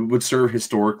both, would serve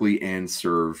historically and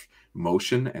serve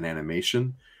motion and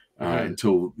animation,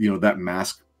 until, you know, that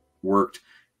mask worked.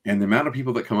 And the amount of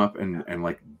people that come up and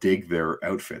like dig their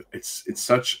outfit, it's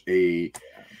such a,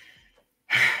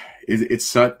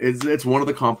 it's one of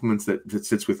the compliments that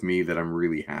sits with me that I'm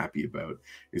really happy about,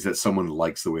 is that someone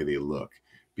likes the way they look,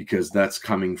 because that's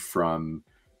coming from,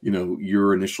 you know,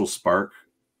 your initial spark,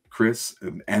 Chris,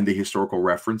 and the historical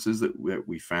references that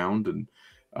we found and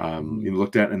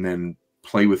looked at, and then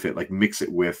play with it, like mix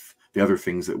it with the other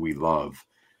things that we love.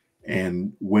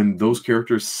 And when those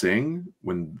characters sing,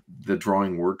 when the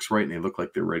drawing works right and they look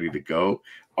like they're ready to go,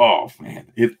 oh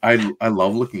man, I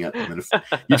love looking at them. And if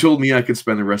you told me I could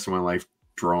spend the rest of my life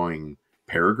drawing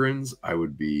peregrines, I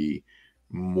would be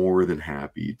more than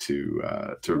happy to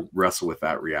wrestle with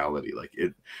that reality. Like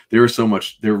they're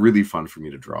really fun for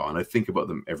me to draw, and I think about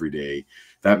them every day.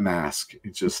 That mask,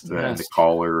 it's just and the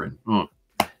collar, and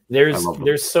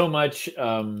there's so much.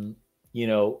 You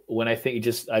know, when I think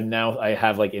I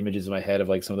have like images in my head of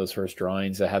like some of those first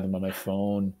drawings. I have them on my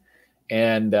phone,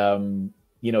 and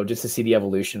you know, just to see the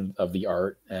evolution of the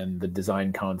art and the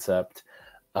design concept.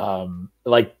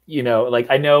 Like, you know, like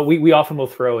I know we often will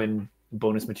throw in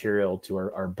bonus material to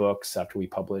our books after we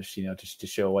publish, you know, to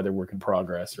show whether work in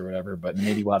progress or whatever. But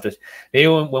maybe we'll have to, maybe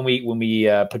when we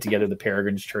put together the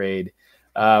Peregrines trade,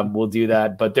 we'll do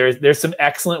that. But there's some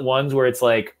excellent ones where it's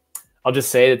like, I'll just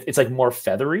say it's like more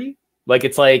feathery. Like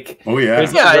it's like, oh yeah,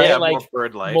 yeah, like more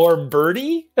bird-like, more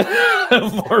birdie,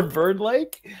 more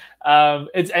bird-like. You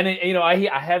know,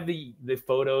 I have the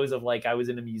photos of like I was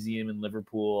in a museum in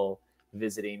Liverpool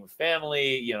visiting with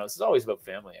family. You know, this is always about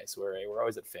family. I swear, we're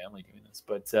always at family doing this.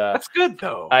 But that's good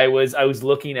though. I was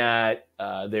looking at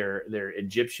their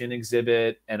Egyptian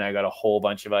exhibit, and I got a whole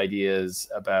bunch of ideas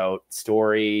about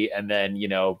story. And then, you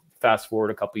know, fast forward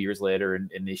a couple years later,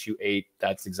 in issue 8,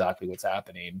 that's exactly what's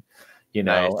happening. You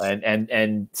know, nice.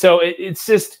 and so it's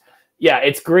just, yeah,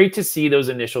 it's great to see those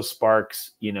initial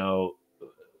sparks, you know,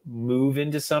 move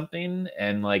into something,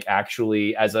 and like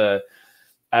actually as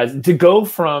to go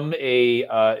from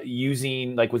a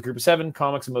using, like with Group of 7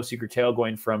 comics and Most Secret Tale,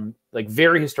 going from like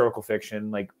very historical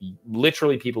fiction, like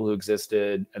literally people who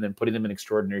existed, and then putting them in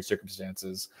extraordinary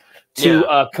circumstances, to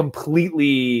a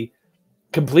completely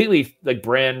like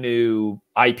brand new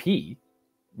IP,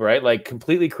 right? Like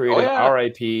completely created our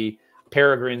IP.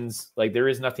 Peregrines, like there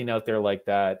is nothing out there like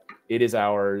that. It is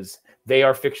ours. They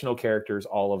are fictional characters,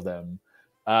 all of them.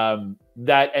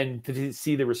 That, and to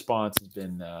see the response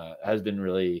has been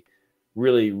really,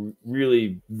 really,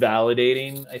 really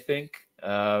validating, I think.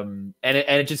 And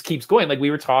it just keeps going. Like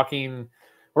we're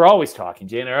always talking.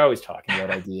 Jay and I are always talking about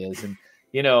ideas, and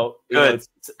you know, good.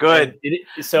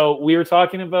 So we were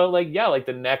talking about like, yeah, like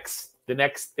the next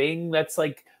thing that's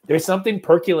like, there's something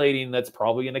percolating that's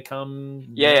probably going to come.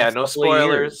 Yeah, no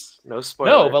spoilers. No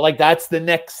spoilers. No, but like that's the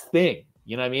next thing.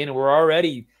 You know what I mean? And we're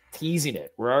already teasing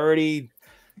it. We're already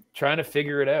trying to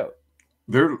figure it out.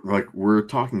 We're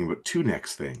talking about 2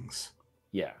 next things.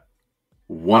 Yeah.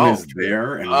 One is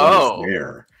there, and one is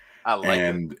there. I like it.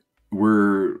 And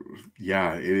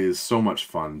it is so much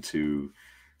fun to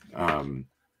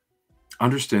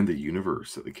understand the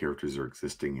universe that the characters are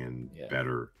existing in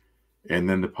better. And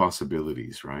then the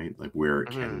possibilities, right? Like where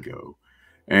it can go.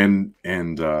 And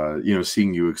you know,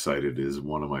 seeing you excited is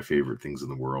one of my favorite things in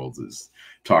the world, is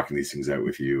talking these things out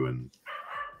with you, and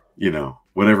you know,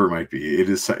 whatever it might be. It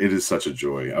is such a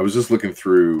joy. I was just looking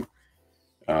through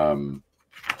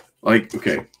like,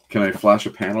 okay, can I flash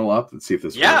a panel up and see if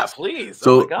this works? Yeah, please.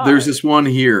 So there's this one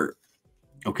here.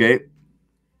 Okay.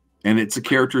 And it's a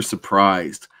character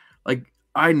surprised. Like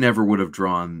I never would have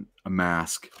drawn a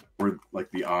mask where like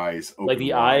the eyes open, like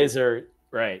the wide. eyes are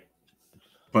right,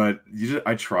 but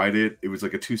I tried it. It was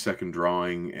like a 2-second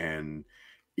drawing, and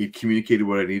it communicated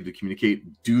what I needed to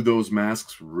communicate. Do those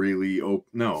masks really open?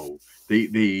 No,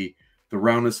 the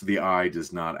roundness of the eye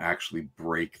does not actually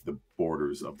break the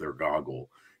borders of their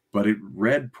goggle, but it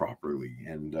read properly.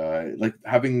 And like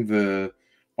having the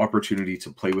opportunity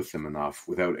to play with them enough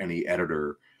without any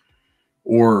editor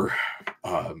or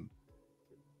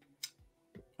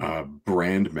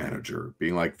brand manager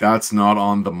being like, that's not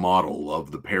on the model of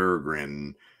the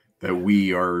Peregrine that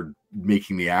we are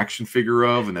making the action figure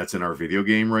of, and that's in our video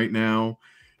game right now.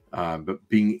 But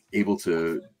being able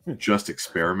to just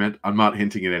experiment. I'm not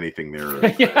hinting at anything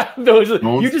there. Yeah,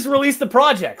 you just released the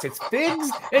projects. It's figs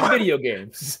and video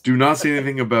games. Do not say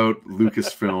anything about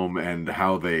Lucasfilm and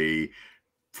how they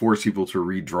force people to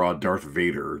redraw Darth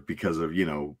Vader because of, you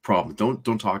know, problems.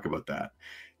 Don't talk about that.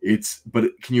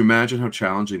 But can you imagine how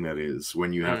challenging that is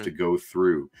when you have to go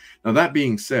through? Now, that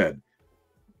being said,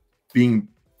 getting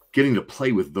to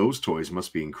play with those toys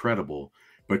must be incredible,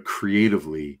 but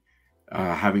creatively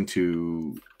having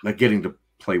to getting to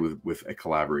play with a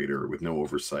collaborator with no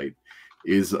oversight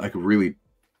is like a really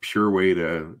pure way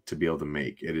to be able to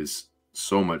make. It is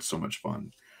so much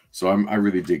fun. So I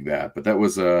really dig that. But that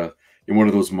was in one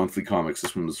of those monthly comics.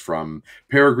 This one was from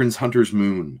Peregrine's Hunter's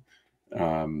Moon,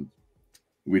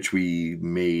 which we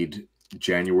made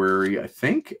January, I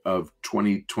think, of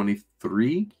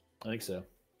 2023. I think so.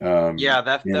 Yeah,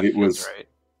 that it was right.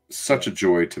 Such a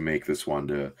joy to make this one,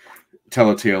 to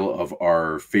tell a tale of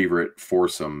our favorite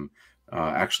foursome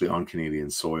actually on Canadian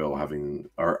soil, having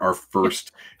our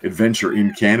first adventure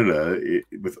in Canada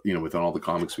with all the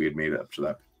comics we had made up to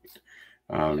that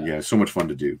point. Yeah, so much fun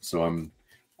to do. So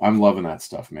I'm loving that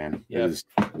stuff, man. Yeah.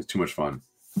 It's too much fun.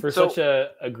 For such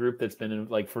a group that's been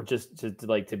like, for just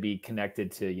to be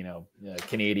connected to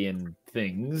Canadian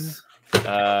things,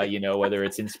 whether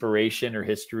it's inspiration or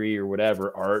history or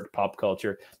whatever, art, pop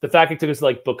culture. The fact it took us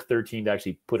like book 13 to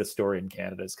actually put a story in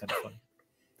Canada is kind of fun.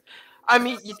 I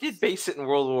mean, you did base it in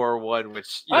World War I,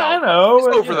 which I know is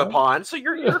over the pond, so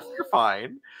you're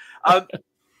fine.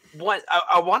 What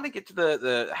I want to get to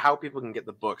the how people can get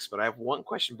the books, but I have one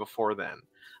question before then.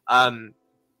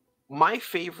 My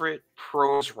favorite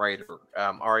prose writer,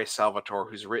 R.A. Salvatore,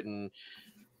 who's written,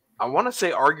 I want to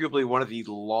say, arguably one of the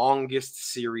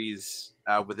longest series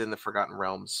within the Forgotten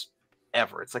Realms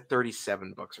ever. It's like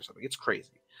 37 books or something. It's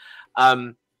crazy.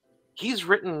 He's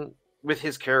written with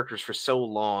his characters for so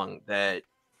long that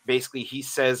basically he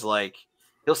says, like,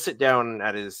 he'll sit down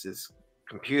at his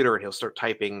computer and he'll start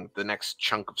typing the next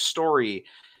chunk of story,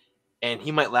 and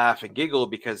he might laugh and giggle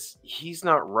because he's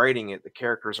not writing it. The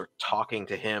characters are talking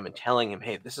to him and telling him,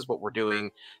 hey, this is what we're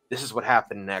doing. This is what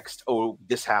happened next. Oh,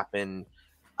 this happened.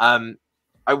 I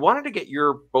wanted to get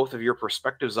both of your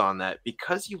perspectives on that,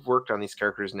 because you've worked on these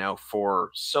characters now for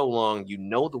so long. You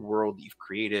know the world you've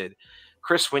created.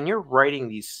 Chris, when you're writing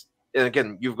these, and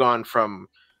again, you've gone from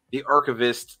the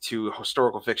archivist to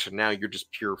historical fiction. Now you're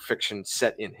just pure fiction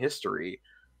set in history.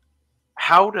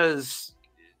 How does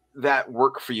that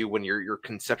work for you when you're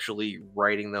conceptually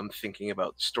writing them, thinking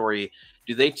about the story?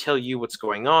 Do they tell you what's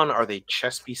going on? Are they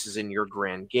chess pieces in your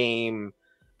grand game?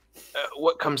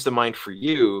 What comes to mind for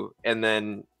you? And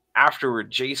then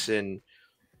afterward, Jason,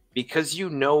 because you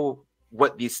know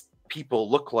what these people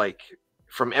look like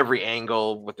from every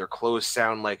angle, what their clothes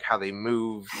sound like, how they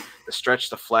move, the stretch,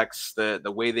 the flex, the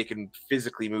way they can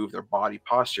physically move, their body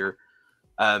posture.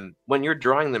 When you're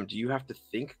drawing them, do you have to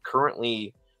think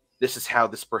currently, this is how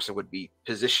this person would be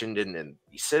positioned and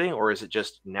be sitting, or is it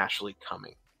just naturally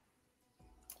coming?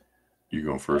 You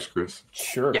going first, Chris?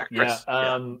 Sure. Yeah, Chris.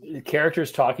 The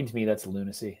characters talking to me, that's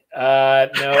lunacy. No,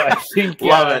 I think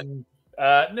Love it.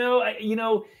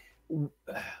 No,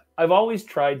 I've always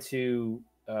tried to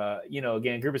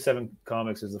again, Group of Seven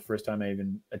Comics is the first time I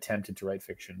even attempted to write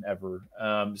fiction ever.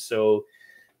 So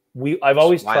I've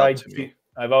always tried to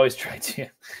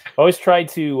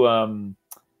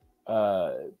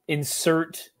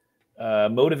insert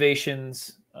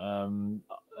motivations,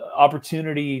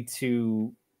 opportunity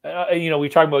to, we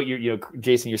talk about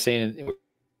Jason, you're saying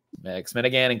X-Men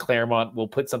again, and Claremont will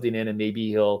put something in and maybe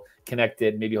he'll connect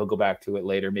it. Maybe he'll go back to it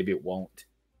later. Maybe it won't.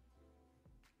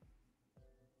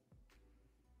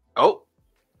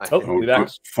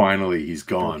 Finally, he's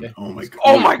gone. Okay. Oh my god!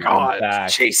 Oh my god,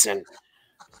 Jason!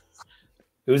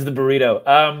 It was the burrito.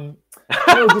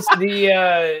 Just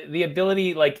the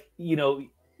ability,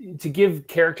 to give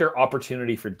character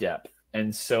opportunity for depth.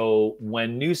 And so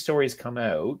when new stories come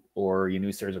out, or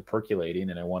new stories are percolating,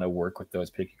 and I want to work with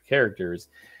those particular characters,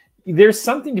 there's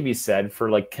something to be said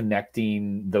for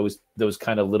connecting those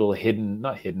kind of little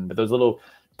not hidden, but those little,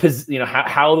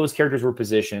 how those characters were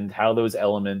positioned, how those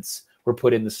elements were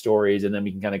put in the stories, and then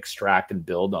we can kind of extract and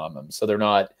build on them. So they're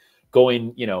not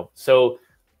going, so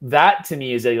that to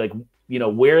me is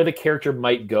where the character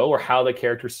might go, or how the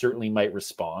character certainly might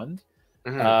respond.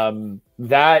 Mm-hmm.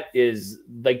 That is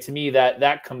to me,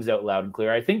 that comes out loud and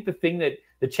clear. I think the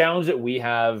challenge that we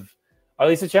have, or at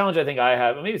least the challenge I think I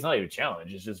have, maybe it's not even a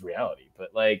challenge, it's just reality, but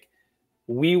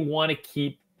we want to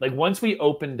keep, once we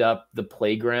opened up the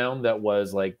playground that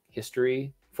was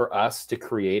history for us to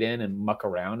create in and muck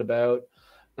around about,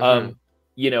 mm-hmm.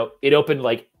 It opened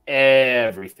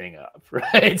everything up,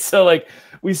 right? So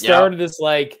we started this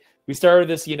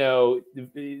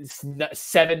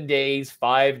 7 days,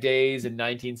 5 days in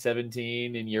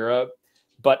 1917 in Europe,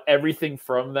 but everything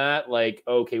from that,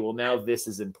 okay, well, now this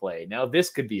is in play, now this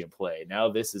could be in play, now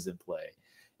this is in play.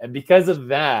 And because of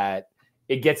that,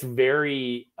 it gets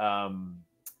very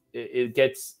it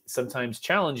gets sometimes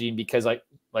challenging, because I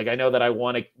know that I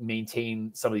want to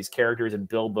maintain some of these characters and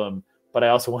build them, but I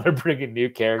also want to bring in new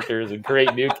characters and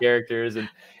create new characters, and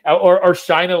or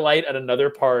shine a light at another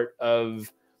part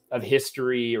of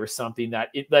history or something that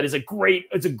is a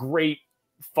great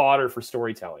fodder for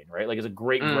storytelling, right? It's a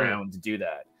great ground to do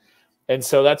that. And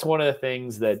so that's one of the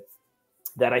things that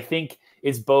I think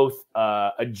is both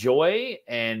a joy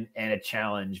and a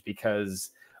challenge, because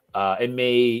and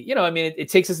may, you know, I mean, it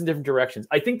takes us in different directions.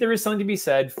 I think there is something to be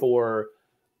said for,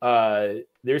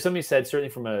 there's something said certainly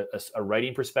from a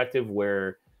writing perspective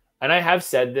where, and I have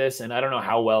said this, and I don't know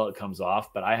how well it comes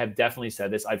off, but I have definitely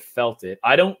said this. I've felt it.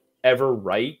 I don't ever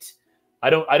write.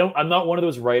 I'm not one of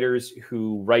those writers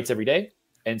who writes every day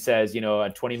and says, you know,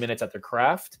 20 minutes at their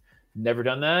craft. Never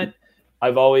done that.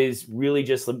 I've always really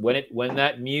just, when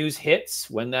that muse hits,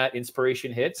 when that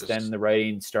inspiration hits, then the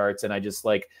writing starts, and I just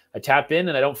like, I tap in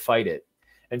and I don't fight it.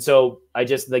 And so I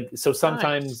just like, so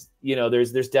sometimes, you know,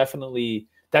 there's definitely,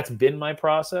 that's been my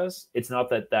process. It's not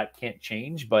that can't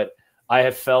change, but I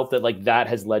have felt that like that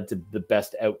has led to the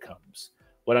best outcomes.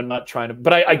 What I'm not trying to,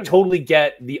 but I totally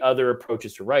get the other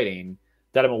approaches to writing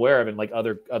that I'm aware of, and like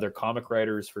other comic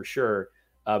writers for sure.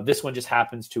 This one just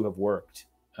happens to have worked.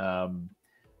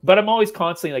 But I'm always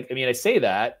constantly like, I mean, I say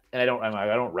that, and I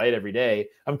don't write every day.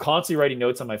 I'm constantly writing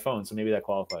notes on my phone, so maybe that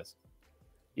qualifies.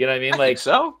 You know what I mean? Like,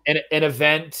 so an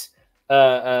event,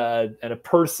 and a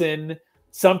person,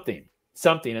 something,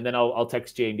 and then I'll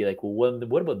text Jay and be like, well,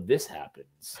 what about this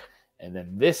happens? And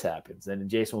then this happens, and then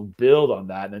Jason will build on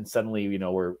that, and then suddenly, you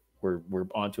know, we're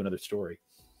on to another story.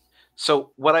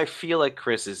 So what I feel like,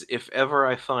 Chris, is if ever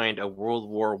I find a World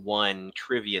War I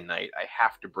trivia night, I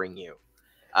have to bring you,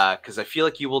 because I feel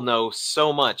like you will know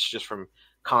so much just from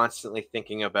constantly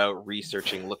thinking about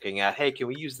researching, looking at, hey, can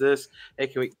we use this? Hey,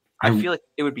 can we? I feel like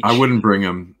it would be. I wouldn't bring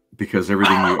him because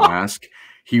everything you ask,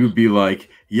 he would be like,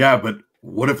 yeah, but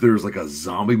what if there was like a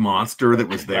zombie monster that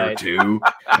was there too,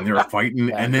 and they were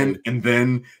fighting, and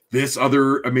then this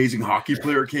other amazing hockey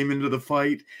player came into the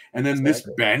fight, and then this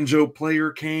banjo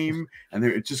player came, and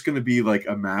it's just going to be like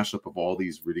a mashup of all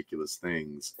these ridiculous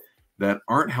things that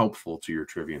aren't helpful to your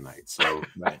trivia night. So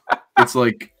it's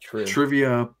like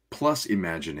trivia plus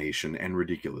imagination and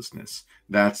ridiculousness.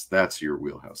 That's your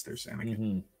wheelhouse there,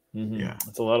 Sanagan. Yeah,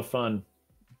 it's a lot of fun.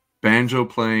 Banjo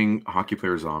playing hockey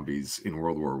player zombies in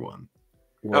World War One.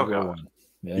 World War One.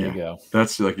 There you go.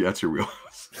 That's your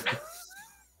wheelhouse.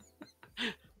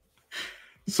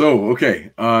 So,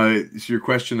 okay. So your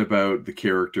question about the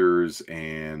characters,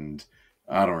 and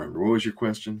I don't remember. What was your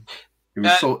question? It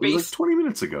was, it was like 20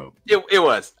 minutes ago. It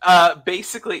was.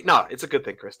 Basically, no, it's a good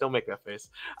thing, Chris. Don't make that face.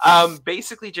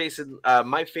 Basically, Jason,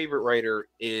 my favorite writer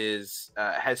has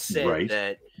said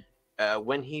that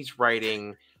when he's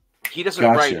writing, he doesn't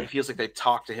write. He feels like they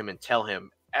talk to him and tell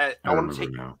him. I want to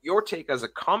take your take as a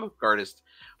comic book artist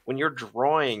when you're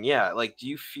drawing. Yeah, like, do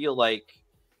you feel like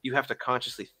you have to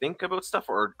consciously think about stuff,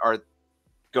 or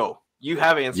go? You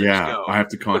have answers. Yeah, go. I have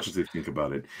to consciously think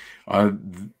about it.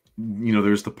 You know,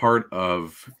 there's the part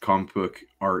of comic book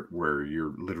art where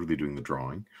you're literally doing the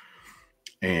drawing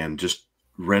and just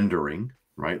rendering,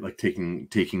 right? Like taking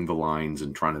the lines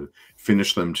and trying to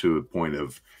finish them to a point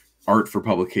of art for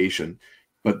publication.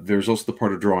 But there's also the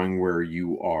part of drawing where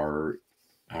you are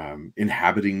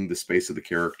inhabiting the space of the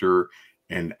character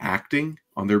and acting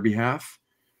on their behalf,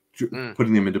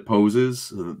 putting them into poses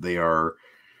so that they are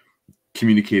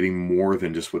communicating more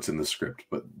than just what's in the script,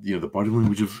 but you know, the body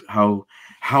language of how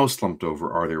slumped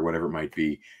over are they, or whatever it might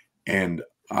be. And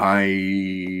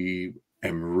I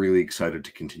am really excited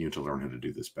to continue to learn how to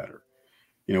do this better.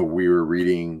 You know, we were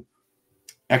reading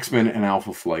X-Men and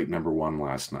Alpha Flight #1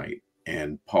 last night,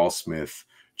 and Paul Smith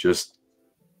just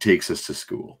takes us to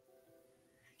school.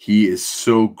 He is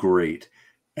so great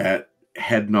at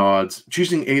head nods,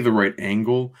 choosing the right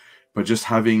angle, but just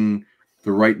having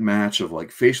the right match of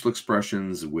like facial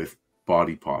expressions with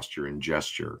body posture and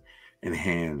gesture and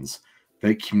hands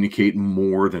that communicate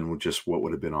more than just what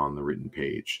would have been on the written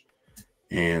page.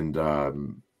 And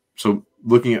so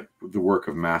looking at the work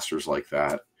of masters like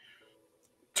that,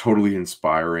 totally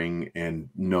inspiring. And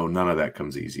no, none of that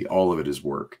comes easy. All of it is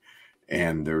work.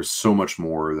 And there's so much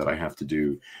more that I have to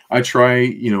do. I try,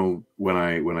 you know, when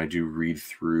I do read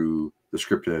through the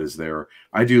script that is there,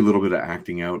 I do a little bit of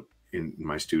acting out in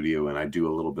my studio, and I do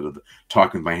a little bit of the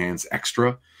talking with my hands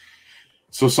extra.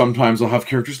 So sometimes I'll have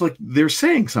characters like they're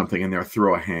saying something and they'll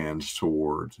throw a hand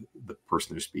toward the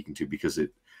person they're speaking to because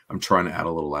I'm trying to add a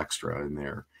little extra in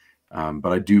there.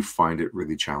 But I do find it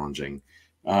really challenging.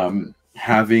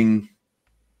 Having,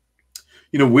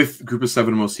 you know, with Group of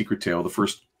Seven Most Secret Tale, the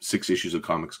first 6 issues of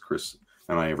comics Chris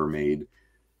and I ever made,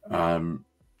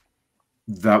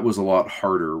 that was a lot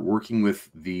harder working with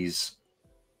these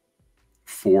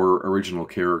 4 original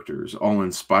characters, all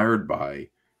inspired by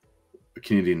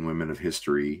Canadian women of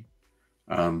history,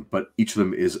 but each of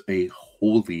them is a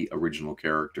wholly original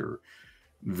character.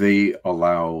 They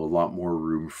allow a lot more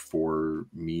room for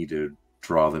me to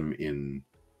draw them in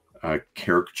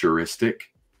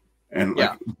characteristic, and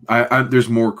like there's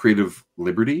more creative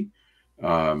liberty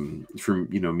from,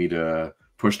 you know, me to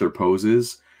push their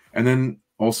poses, and then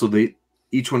also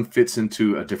each one fits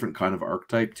into a different kind of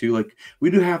archetype too. Like we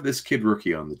do have this kid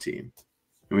rookie on the team,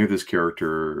 and we have this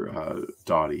character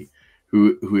Dottie,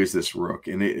 who is this rook,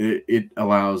 and it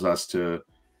allows us to.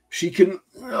 She can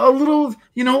a little,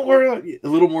 or a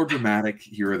little more dramatic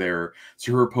here or there,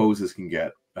 so her poses can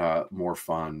get more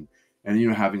fun.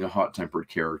 And having a hot-tempered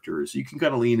character, so you can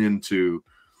kind of lean into,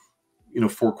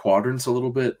 4 quadrants a little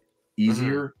bit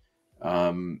easier,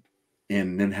 and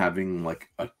then having like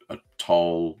a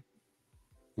tall,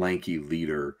 lanky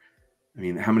leader. I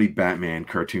mean, how many Batman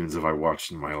cartoons have I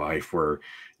watched in my life where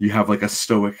you have like a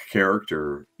stoic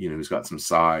character, who's got some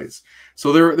size?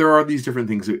 So there are these different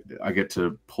things that I get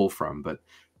to pull from, but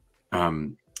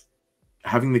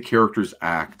having the characters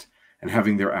act and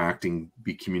having their acting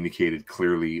be communicated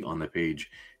clearly on the page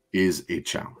is a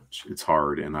challenge. It's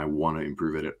hard, and I want to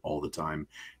improve it all the time,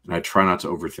 and I try not to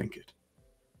overthink it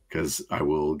because I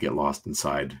will get lost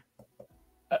inside.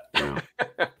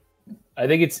 I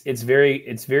think it's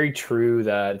very true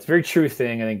that it's a very true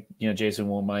thing. I think, Jason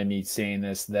won't mind me saying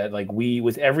this, that like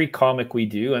with every comic we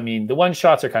do, I mean, the one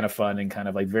shots are kind of fun and kind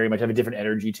of like very much have a different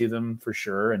energy to them for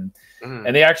sure. And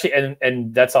they actually,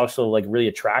 and that's also like really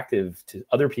attractive to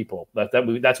other people. That's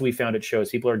what we found at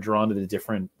shows. People are drawn to the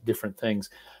different things.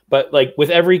 But like with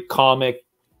every comic,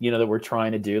 that we're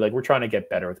trying to do, like we're trying to get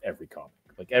better with every comic.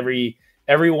 Like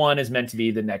everyone is meant to be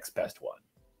the next best one.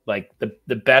 Like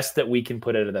the best that we can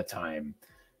put out at that time,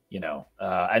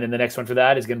 and then the next one for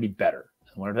that is going to be better.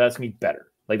 And one for that's going to be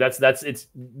better. Like that's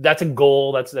a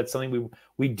goal. That's something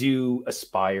we do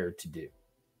aspire to do.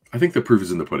 I think the proof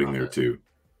is in the pudding there too.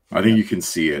 I think you can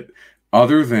see it.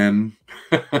 Other than,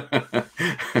 other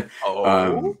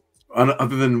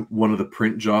than one of the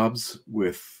print jobs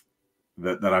with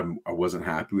that I wasn't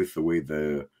happy with the way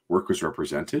the work was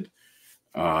represented.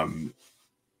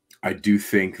 I do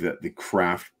think that the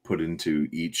craft put into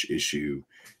each issue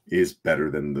is better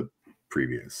than the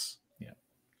previous. Yeah.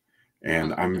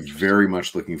 And I'm very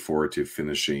much looking forward to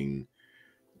finishing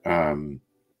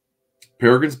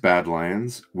Peregrine's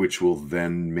Badlands, which will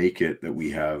then make it that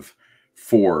we have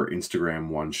 4 Instagram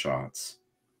one-shots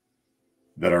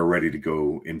that are ready to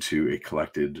go into a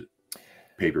collected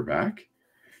paperback.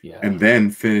 Yeah. And then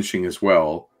finishing as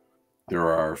well, there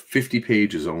are 50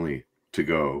 pages only to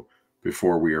go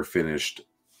before we are finished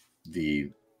the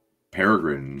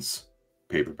Peregrine's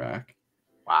paperback.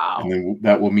 Wow. And then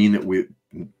that will mean that we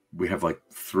have like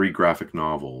 3 graphic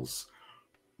novels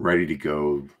ready to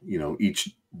go,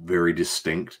 each very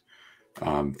distinct,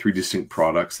 3 distinct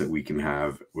products that we can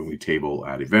have when we table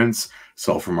at events,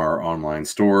 sell from our online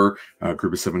store,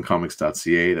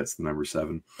 group7comics.ca. That's the number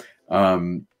 7.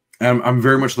 And I'm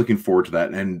very much looking forward to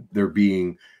that, and there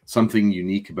being something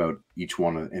unique about each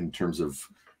one in terms of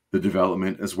the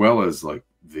development as well as like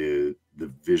the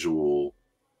visual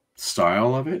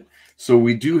style of it. So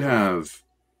we do have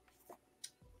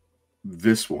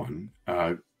this one,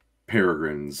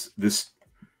 Peregrines. This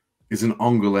is an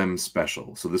Angoulême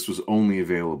special. So this was only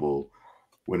available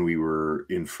when we were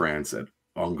in France at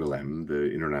Angoulême, the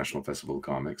International Festival of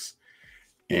Comics.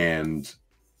 And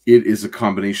it is a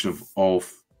combination of all,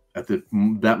 at that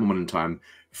moment in time,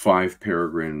 5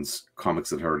 Peregrines comics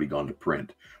that had already gone to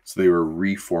print. So they were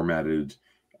reformatted.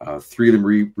 3 of them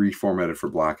reformatted for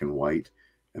black and white,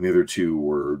 and the other 2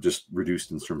 were just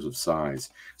reduced in terms of size.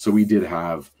 So we did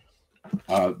have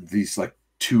these like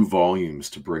 2 volumes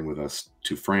to bring with us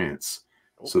to France,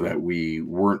 so that we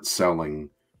weren't selling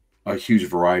a huge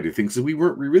variety of things. So we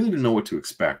really didn't know what to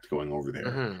expect going over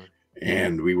there,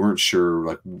 and we weren't sure.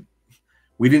 Like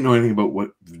we didn't know anything about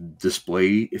what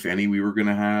display, if any, we were going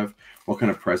to have, what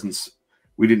kind of presence.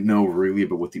 We didn't know really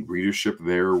about what the readership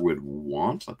there would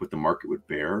want, like what the market would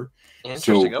bear.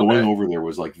 So going over there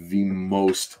was like the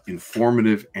most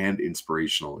informative and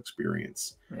inspirational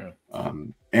experience,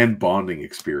 and bonding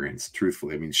experience,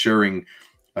 truthfully. I mean, sharing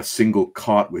a single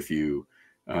cot with you,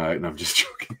 and I'm just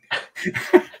joking.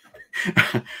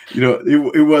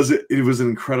 It was an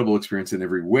incredible experience in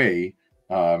every way,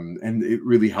 and it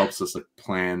really helps us like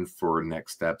plan for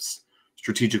next steps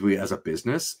strategically as a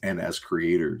business and as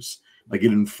creators. Like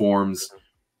it informs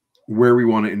where we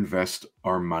want to invest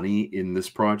our money in this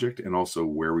project, and also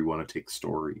where we want to take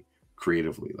story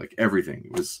creatively. Like everything,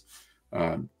 it was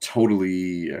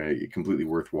totally completely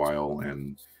worthwhile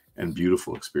and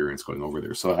beautiful experience going over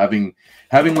there. So having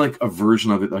like a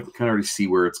version of it, I can kind of already see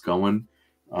where it's going.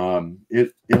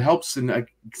 It helps, and I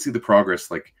see the progress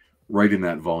like right in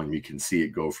that volume. You can see it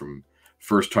go from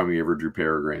first time we ever drew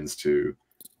Peregrines to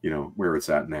where it's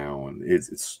at now, and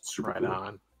it's super right cool.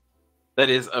 on. That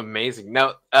is amazing.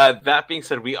 Now, that being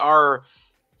said, we are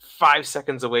 5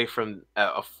 seconds away from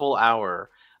a full hour.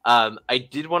 I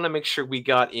did want to make sure we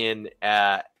got in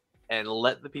and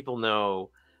let the people know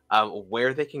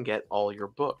where they can get all your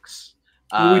books.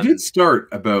 Well, we did start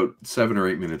about 7 or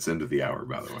 8 minutes into the hour,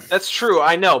 by the way. That's true.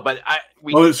 I know, but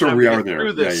we oh, so we get are there.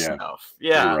 through this Yeah. stuff.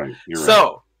 Yeah. You're right. You're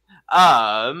so,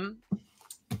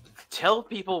 tell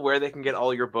people where they can get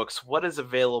all your books. What is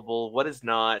available? What is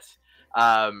not?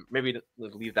 Maybe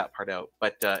leave that part out.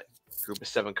 But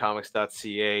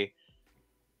group7comics.ca.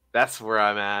 That's where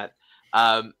I'm at.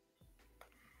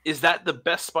 Is that the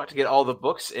best spot to get all the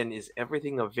books, and is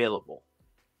everything available?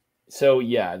 So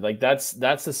yeah, like that's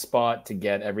the spot to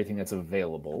get everything that's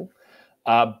available.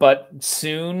 But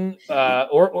soon,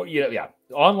 or you know, yeah,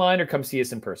 online or come see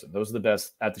us in person. Those are the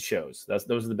best at the shows.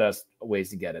 Those are the best ways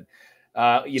to get it.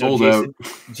 You know,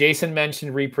 Jason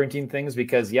mentioned reprinting things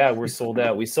because yeah, we're sold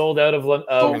out. We sold out of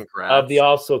the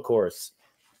also course.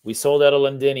 We sold out of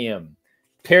Londinium.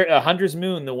 Hunter's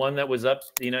Moon, the one that was up,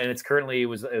 you know, and it's currently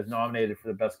was nominated for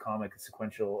the best comic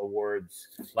sequential awards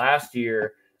last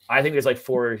year. I think there's like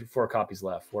four copies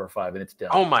left, 4 or 5, and it's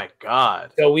done. Oh my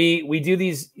god! So we do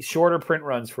these shorter print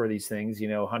runs for these things, you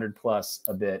know, 100 plus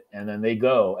a bit, and then they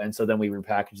go, and so then we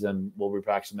repackage them. We'll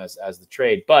repackage them as the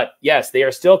trade. But yes, they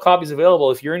are still copies available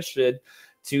if you're interested.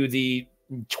 To the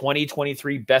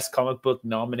 2023 Best Comic Book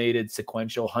nominated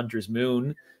sequential Hunter's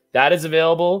Moon, that is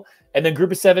available. And then Group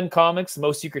of 7 Comics, The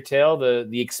Most Secret Tale,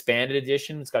 the expanded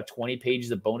edition. It's got 20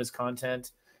 pages of bonus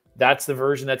content. That's the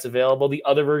version that's available. The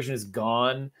other version is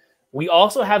gone. We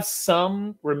also have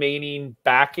some remaining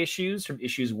back issues from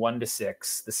issues 1 to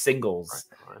 6, the singles.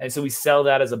 Right. And so we sell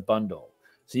that as a bundle.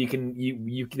 So you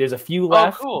can, there's a few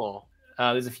left. Oh, cool.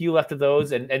 There's a few left of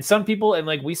those. And some people, and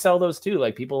like we sell those too.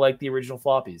 Like people like the original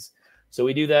floppies. So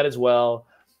we do that as well.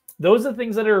 Those are the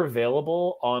things that are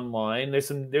available online. There's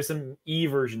some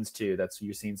e-versions too.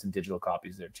 You're seeing some digital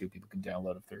copies there too. People can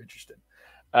download if they're interested.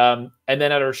 And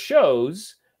then at our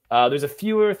shows, there's a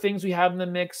fewer things we have in the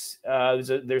mix.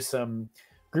 There's some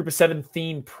Group of 7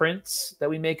 theme prints that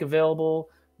we make available.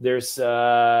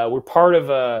 We're part of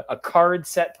a card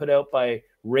set put out by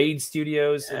Raid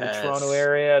Studios in the Toronto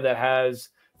area that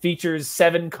features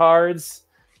 7 cards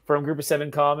from Group of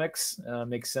 7 Comics.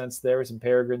 Makes sense there with some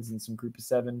Peregrines and some Group of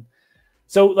 7.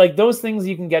 So like those things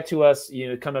you can get to us, you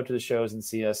know, come out to the shows and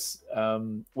see us.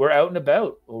 We're out and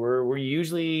about. We're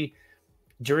usually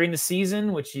during the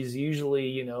season, which is usually,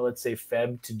 you know, let's say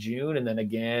Feb to June, and then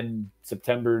again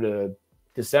September to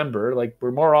December. Like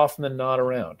we're more often than not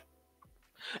around.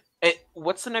 And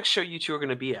what's the next show you two are going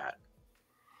to be at?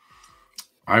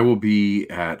 I will be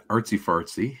at Artsy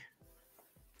Fartsy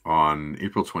on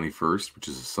April 21st, which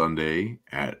is a Sunday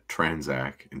at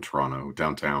Transac in Toronto,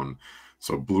 downtown.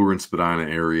 So Bloor and Spadina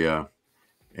area.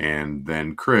 And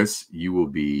then Chris, you will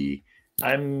be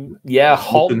Halton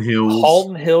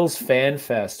Hills Fan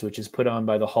Fest, which is put on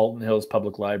by the Halton Hills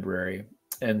Public Library.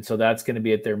 And so that's going to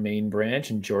be at their main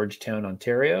branch in Georgetown,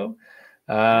 Ontario.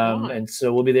 And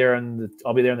so we'll be there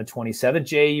I'll be there on the 27th.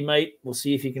 Jay, we'll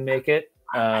see if you can make it.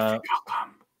 I think I'll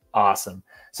come. Awesome.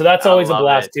 So that's always a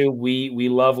blast too. We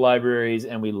love libraries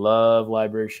and we love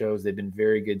library shows. They've been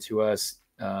very good to us.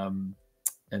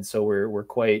 And so we're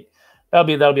quite, that'll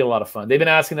be a lot of fun. They've been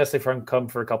asking us to come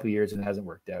for a couple of years and it hasn't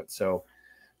worked out. So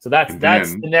that's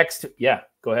the next. Yeah,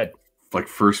 go ahead. Like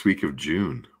first week of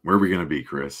June. Where are we going to be,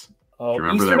 Chris? Oh,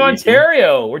 Eastern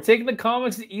Ontario. We're taking the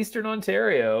comics to Eastern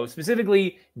Ontario,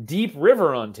 specifically Deep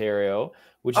River, Ontario,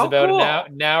 which is about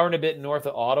an hour and a bit north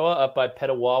of Ottawa, up by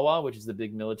Petawawa, which is the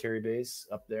big military base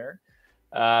up there.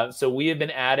 So we have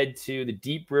been added to the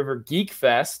Deep River Geek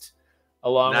Fest,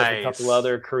 along with a couple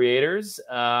other creators,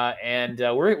 and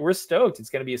we're stoked.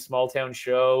 It's going to be a small town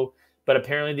show, but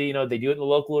apparently they do it in the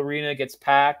local arena. It gets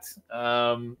packed.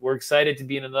 We're excited to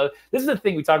be in another. This is the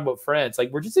thing we talk about France.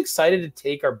 Like we're just excited to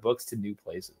take our books to new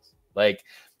places. Like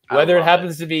whether it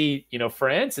happens to be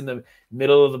France in the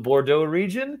middle of the Bordeaux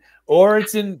region, or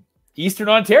it's in Eastern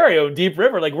Ontario, Deep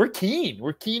River. Like we're keen.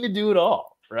 We're keen to do it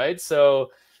all. Right.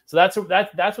 So that's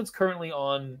what's currently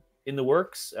on in the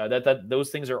works. Those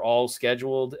things are all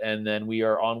scheduled, and then we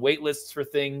are on wait lists for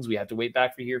things. We have to wait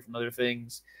back for hear from other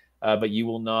things, but it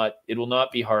will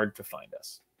not be hard to find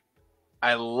us.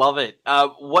 I love it.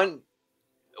 One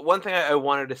thing I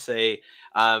wanted to say,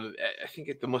 I think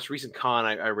at the most recent con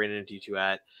I ran into you two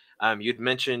at, you'd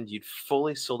mentioned you'd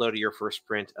fully sold out of your first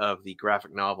print of the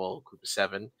graphic novel Group of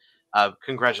 7.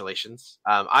 Congratulations.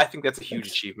 I think that's a huge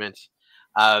achievement.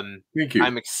 Thank you.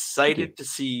 I'm excited to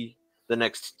see the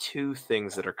next 2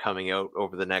 things that are coming out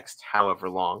over the next however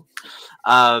long.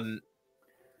 And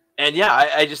yeah,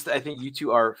 I think you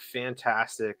two are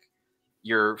fantastic.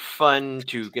 You're fun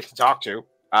to get to talk to.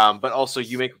 but also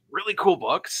you make really cool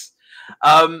books.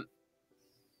 I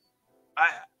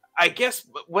guess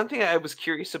one thing I was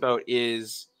curious about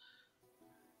is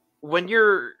when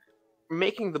you're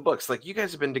making the books, like you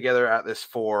guys have been together at this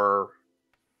for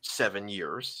 7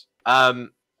 years.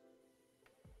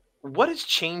 What has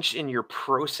changed in your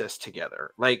process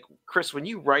together? Like, Chris, when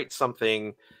you write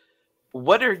something,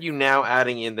 what are you now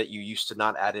adding in that you used to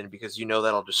not add in because you know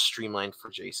that'll just streamline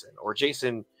for Jason? Or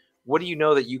Jason, what do you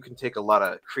know that you can take a lot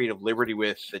of creative liberty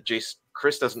with that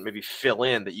Chris doesn't maybe fill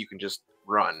in that you can just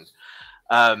run?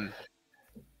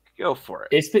 Go for it.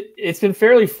 It's been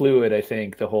fairly fluid, I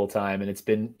think, the whole time, and it's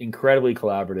been incredibly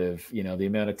collaborative. You know, the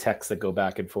amount of texts that go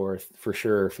back and forth for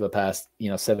sure for the past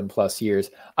 7+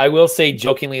 years. I will say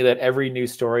jokingly that every new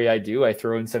story I do, I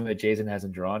throw in something that Jason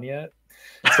hasn't drawn yet.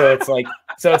 So it's like,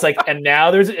 and now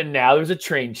there's a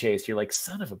train chase. You're like,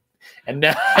 son of a, and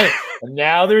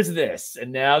now there's this,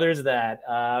 and now there's that.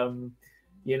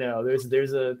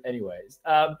 There's a anyways.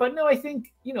 But no, I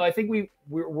think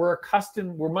we're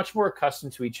accustomed. We're much more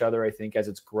accustomed to each other. I think as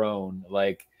it's grown,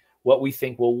 like what we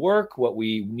think will work, what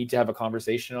we need to have a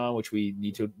conversation on, which we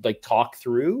need to like talk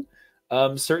through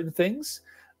certain things.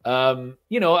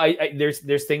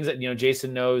 There's things that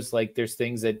Jason knows, like there's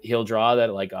things that he'll draw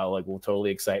that will totally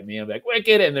excite me. I'm like,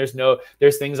 wicked. And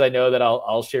there's things I know that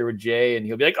I'll share with Jay, and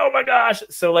he'll be like, oh my gosh.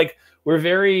 So like we're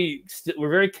very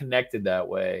connected that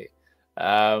way.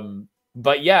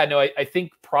 But yeah, no, I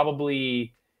think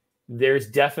probably there's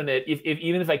definite,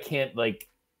 even if I can't like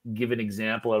give an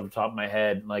example out of the top of my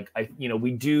head, like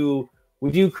we do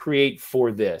create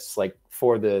for this, like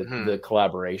for the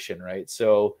collaboration, right?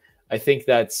 So I think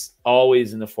that's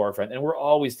always in the forefront, and we're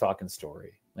always talking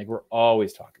story.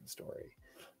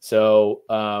 So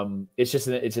it's just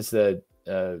a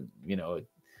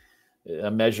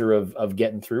measure of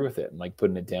getting through with it and like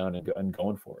putting it down and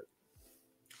going for it.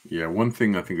 Yeah, one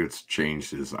thing I think that's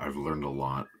changed is I've learned a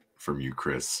lot from you,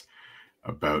 Chris,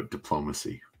 about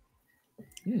diplomacy.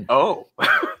 Oh.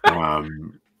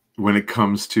 When it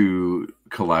comes to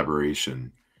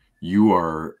collaboration, you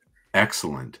are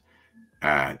excellent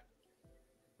at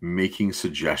making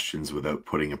suggestions without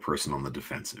putting a person on the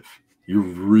defensive. You're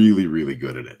really, really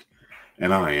good at it.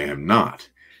 And I am not.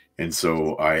 And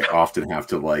so I often have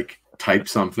to like type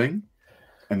something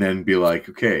and then be like,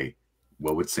 okay,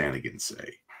 what would Sanagan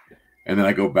say? And then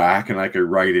I go back and I could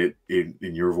write it in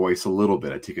your voice a little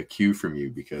bit. I take a cue from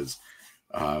you because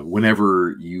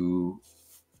whenever you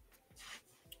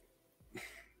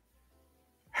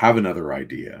have another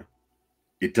idea,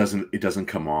 it doesn't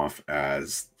come off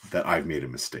as that I've made a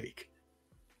mistake.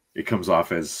 It comes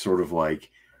off as sort of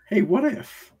like, hey, what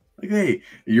if? Like, hey,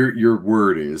 your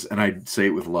word is, and I say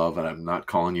it with love, and I'm not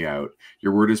calling you out.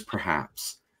 Your word is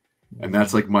perhaps, and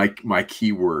that's like my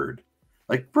key word.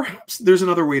 Like perhaps there's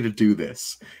another way to do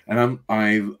this, and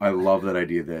I love that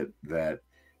idea that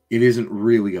it isn't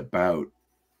really about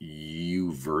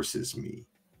you versus me.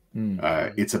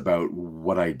 It's about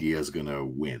what idea is going to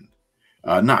win.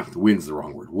 Not win's the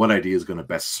wrong word. What idea is going to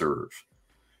best serve?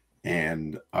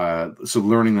 And so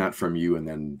learning that from you and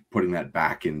then putting that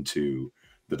back into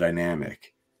the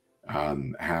dynamic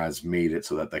has made it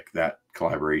so that that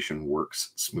collaboration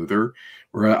works smoother.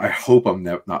 Where I hope I'm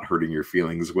not hurting your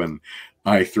feelings when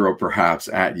I throw perhaps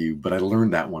at you, but I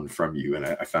learned that one from you, and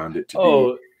I found it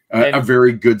to be a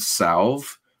very good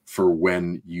salve for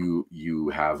when you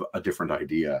have a different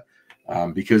idea.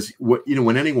 Because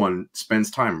when anyone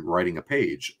spends time writing a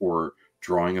page or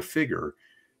drawing a figure,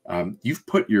 you've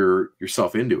put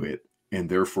yourself into it, and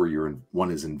therefore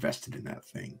one is invested in that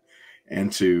thing.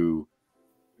 And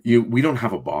we don't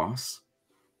have a boss.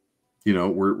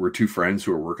 We're two friends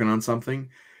who are working on something,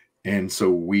 and so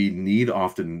we need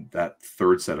often that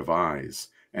third set of eyes,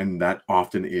 and that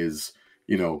often is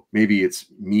maybe it's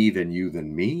me then you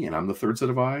then me, and I'm the third set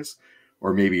of eyes,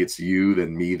 or maybe it's you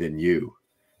then me then you,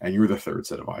 and you're the third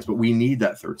set of eyes. But we need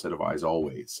that third set of eyes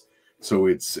always. So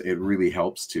it really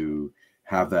helps to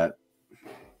have that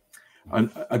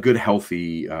a good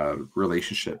healthy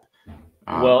relationship.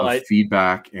 Of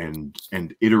feedback and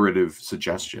iterative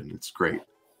suggestion. It's great.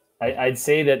 I'd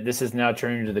say that this is now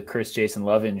turning into the Chris Jason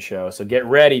Love-In show. So get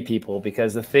ready, people,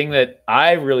 because the thing that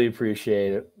I really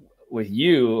appreciate with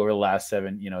you over the last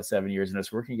 7 years and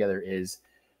us working together is,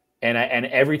 and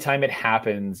every time it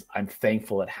happens, I'm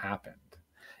thankful it happened,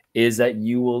 is that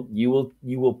you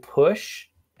will push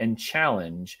and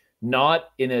challenge, not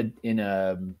in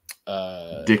a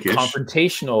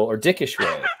confrontational or dickish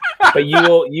way. But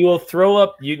you will throw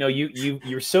up,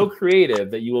 you're so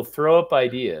creative that you will throw up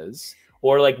ideas,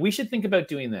 or like, we should think about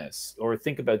doing this, or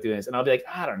think about doing this. And I'll be like,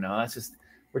 I don't know, that's just,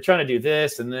 we're trying to do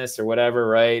this and this or whatever,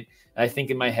 right? And I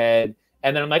think in my head,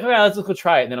 And then I'm like, okay, let's go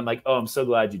try it. And then I'm like, oh, I'm so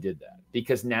glad you did that.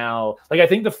 Because now, like, I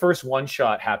think the first one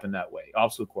shot happened that way.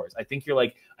 Obstacle course. I think you're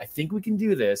like, I think we can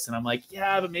do this. And I'm like,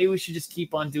 yeah, but maybe we should just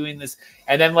keep on doing this.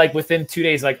 And then like within 2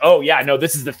 days, like, oh yeah, no,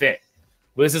 this is the thing.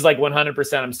 Well, this is like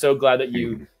 100%. I'm so glad that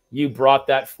you brought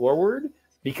that forward,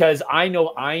 because I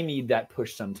know I need that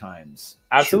push sometimes.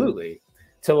 Absolutely. Sure.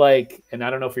 To like, and I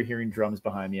don't know if you're hearing drums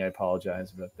behind me. I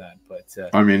apologize about that, but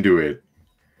I'm into it.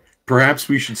 Perhaps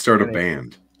we should start a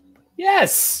band.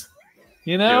 Yes.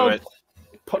 You know,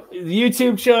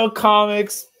 YouTube show,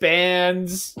 comics,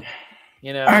 bands,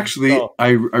 you know. Actually, I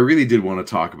really did want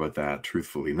to talk about that,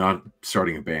 truthfully, not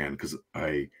starting a band, because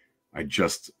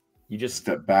you just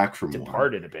stepped back from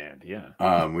departed a band,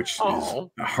 yeah. Which is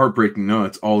heartbreaking. No,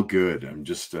 it's all good. I'm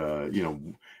just you know,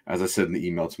 as I said in the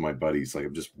email to my buddies, like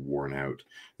I'm just worn out. And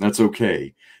that's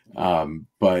okay.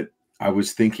 But I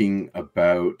was thinking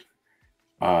about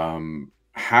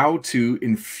how to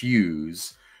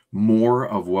infuse more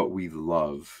of what we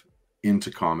love into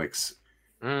comics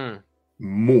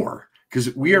more,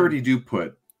 because we already do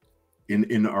put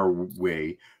in our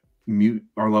way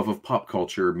our love of pop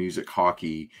culture, music,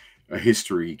 hockey,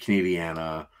 history,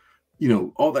 Canadiana, you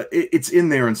know, all that. It's in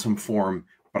there in some form,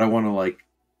 but I want to like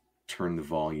turn the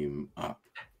volume up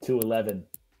to 11.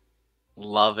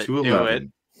 Love it. To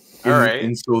 11. All right.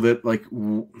 And so that like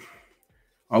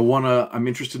I'm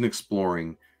interested in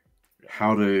exploring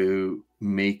how to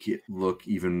make it look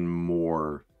even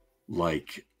more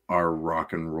like our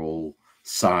rock and roll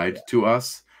side to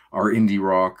us, our indie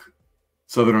rock,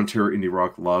 Southern Ontario indie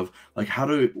rock love. Like how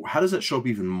does that show up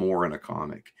even more in a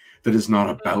comic that is not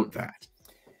about that?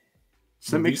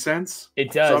 Does that make sense?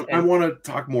 It does. So I want to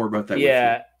talk more about that.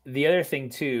 Yeah. With you. The other thing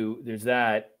too, there's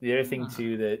that. The other thing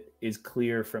too that is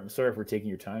clear from. Sorry if we're taking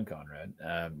your time, Conrad.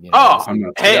 You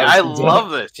know, hey, I love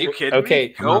this. You kidding okay.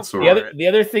 me? Go for it. The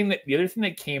other thing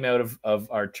that came out of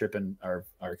our trip and our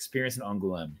experience in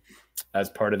Angoulême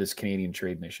as part of this Canadian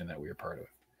trade mission that we were part of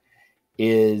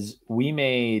is we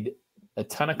made a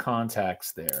ton of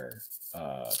contacts there,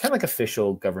 kind of like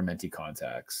official governmental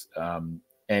contacts,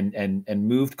 and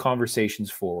moved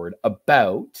conversations forward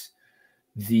about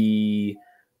the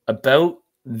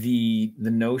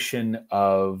notion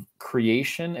of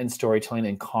creation and storytelling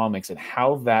in comics and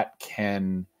how that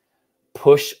can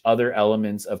push other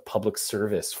elements of public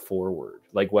service forward.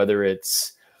 Like whether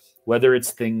it's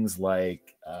things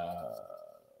like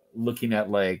looking at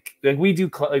like we do,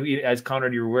 as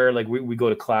Konrad, you're aware, like we go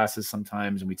to classes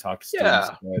sometimes and we talk to students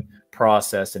about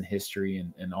process and history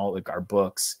and all like our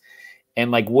books.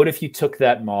 And like, what if you took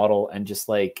that model and just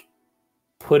like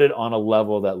put it on a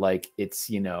level that like it's,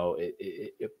 you know,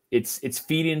 it's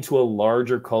feeding into a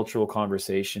larger cultural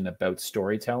conversation about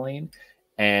storytelling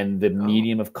and the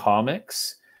medium of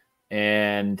comics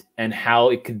and how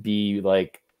it could be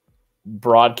like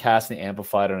broadcast and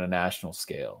amplified on a national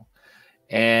scale.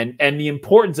 And the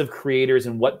importance of creators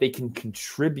and what they can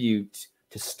contribute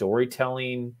to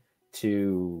storytelling,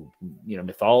 to, you know,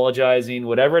 mythologizing,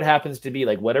 whatever it happens to be,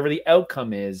 like whatever the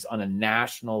outcome is on a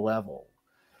national level.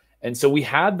 And so we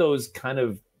had those kind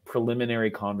of preliminary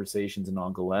conversations in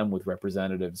Angoulême with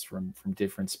representatives from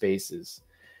different spaces.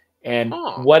 And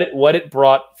what it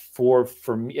brought for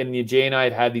me, and Jay and I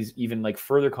have had these even like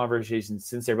further conversations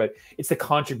since there, but it's the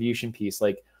contribution piece.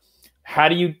 Like, how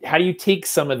do you take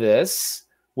some of this,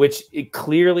 which it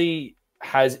clearly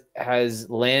has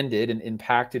landed and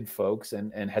impacted folks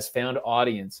and has found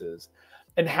audiences,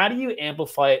 and how do you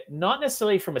amplify it, not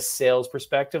necessarily from a sales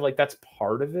perspective, like that's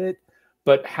part of it,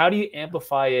 but how do you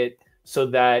amplify it so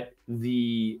that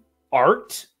the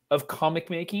art of comic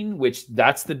making, which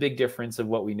that's the big difference of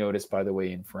what we noticed, by the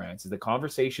way, in France, is the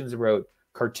conversations about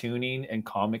cartooning and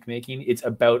comic making, it's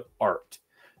about art.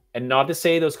 And not to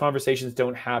say those conversations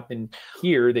don't happen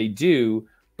here, they do,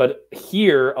 but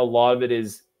here a lot of it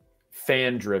is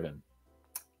fan driven.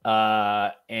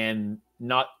 And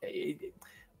not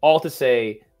all to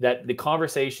say that the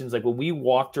conversations, like when we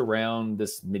walked around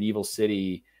this medieval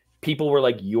city, people were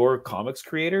like, "You're comics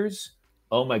creators?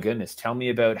 Oh my goodness, tell me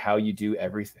about how you do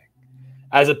everything."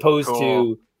 As opposed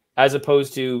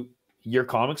to "You're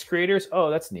comics creators? Oh,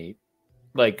 that's neat.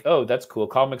 Like, oh, that's cool.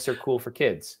 Comics are cool for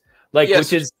kids." Like,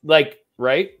 which is like,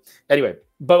 right? Anyway,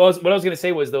 but what I was going to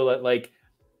say was, though, that like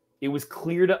it was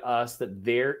clear to us that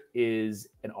there is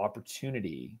an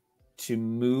opportunity to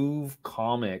move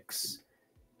comics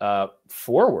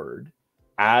forward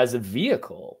as a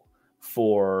vehicle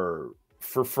for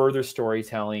further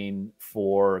storytelling,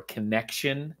 for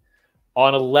connection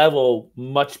on a level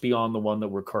much beyond the one that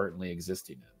we're currently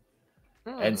existing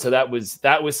in. And so that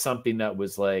was something that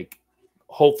was like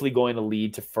hopefully going to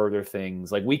lead to further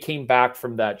things. Like we came back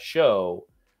from that show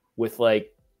with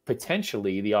like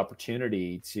potentially the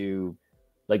opportunity to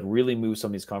like really move some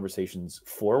of these conversations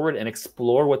forward and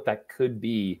explore what that could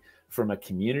be from a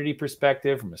community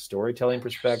perspective, from a storytelling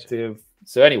perspective.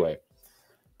 So anyway,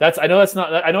 I know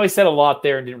I said a lot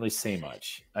there and didn't really say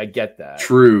much. I get that.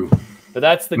 True. But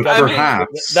that's the government.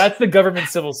 That's the government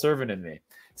civil servant in me.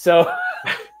 So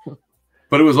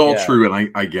but it was all true,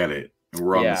 and I get it. And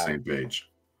we're on the same page.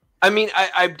 I mean,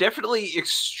 I'm definitely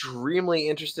extremely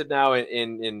interested now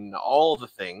in all the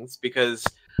things because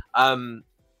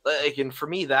like, and for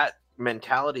me, that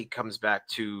mentality comes back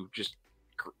to just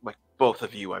like both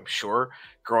of you, I'm sure,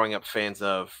 growing up fans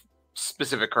of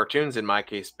specific cartoons. In my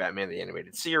case, Batman the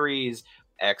Animated Series,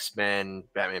 X-Men,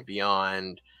 Batman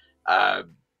Beyond,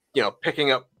 you know,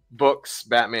 picking up books,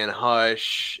 Batman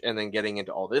Hush, and then getting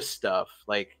into all this stuff.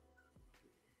 Like,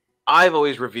 I've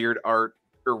always revered art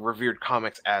or revered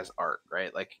comics as art,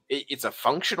 right? Like, it's a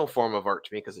functional form of art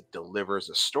to me because it delivers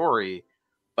a story,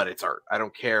 but it's art. I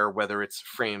don't care whether it's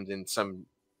framed in some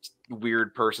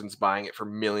weird person's buying it for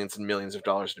millions and millions of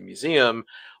dollars in a museum,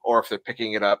 or if they're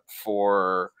picking it up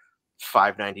for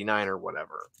 $5.99 or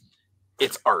whatever.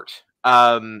 It's art.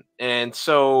 And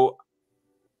so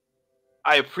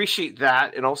I appreciate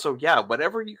that. And also, yeah,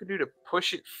 whatever you can do to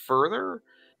push it further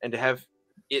and to have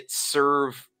it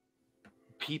serve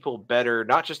people better,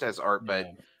 not just as art,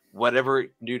 but whatever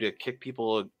it can do to kick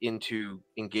people into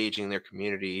engaging their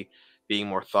community, being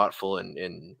more thoughtful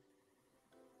and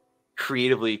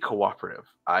creatively cooperative.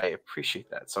 I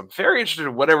appreciate that. So I'm very interested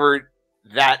in whatever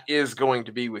that is going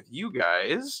to be with you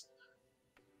guys.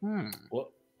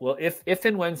 Well, if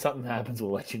and when something happens,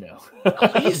 we'll let you know.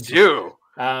 Please do.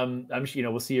 I'm you know,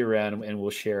 we'll see you around and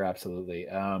we'll share absolutely.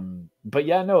 But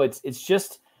yeah, no, it's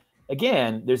just,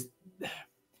 again,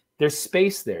 there's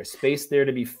space there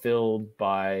to be filled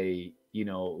by, you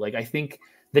know, like, I think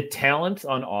the talent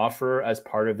on offer as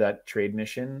part of that trade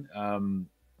mission,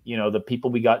 you know, the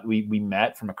people we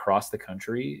met from across the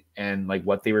country and like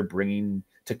what they were bringing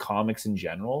to comics in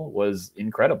general was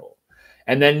incredible.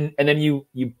 And then you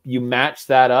match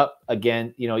that up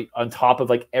again, you know, on top of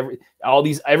like every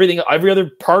other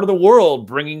part of the world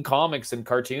bringing comics and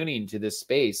cartooning to this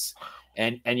space,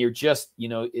 and you're just, you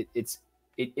know, it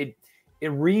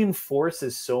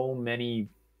reinforces so many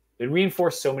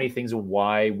things of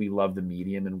why we love the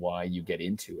medium and why you get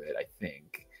into it, I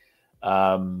think.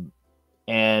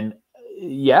 And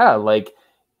yeah, like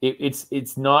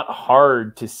it's not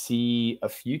hard to see a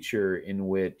future in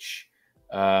which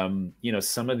you know,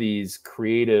 some of these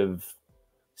creative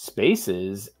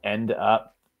spaces end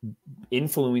up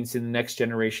influencing the next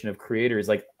generation of creators.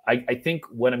 Like, I think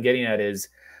what I'm getting at is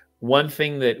one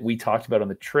thing that we talked about on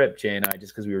the trip, Jay and I,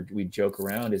 just because we joke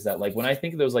around, is that like when I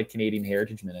think of those like Canadian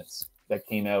Heritage Minutes that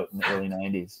came out in the early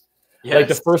 90s, like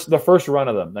the first run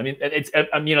of them. I mean, it's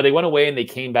you know, they went away and they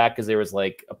came back because there was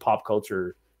like a pop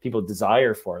culture people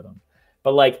desire for them.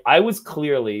 But like, I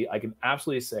can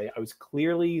absolutely say I was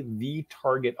clearly the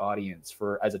target audience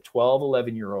for, as a 12,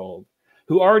 11-year-old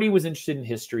who already was interested in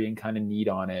history and kind of neat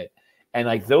on it. And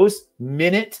like those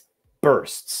minute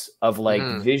bursts of like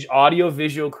audio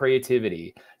visual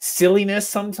creativity, silliness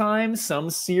sometimes,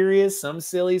 some serious, some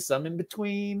silly, some in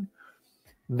between,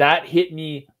 that hit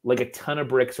me like a ton of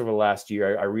bricks over the last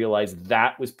year. I realized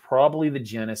that was probably the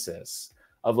genesis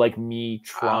of like me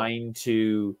trying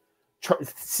to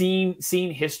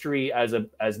seeing history as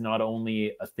not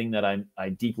only a thing that I'm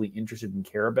deeply interested and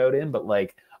care about in, but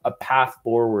like a path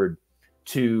forward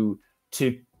to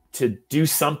do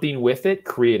something with it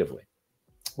creatively,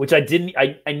 which I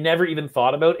never even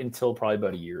thought about until probably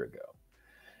about a year ago.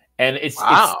 And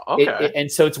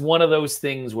and so it's one of those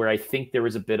things where I think there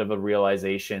was a bit of a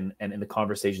realization, and in the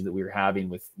conversations that we were having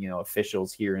with, you know,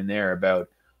 officials here and there about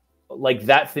like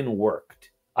that thing worked.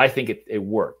 I think it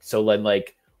worked. So then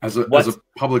like, as a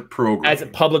public program.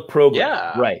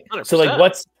 Yeah. Right. 100%. So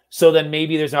like so then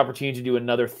maybe there's an opportunity to do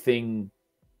another thing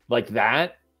like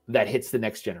that hits the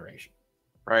next generation.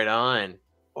 Right on.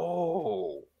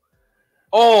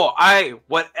 Okay.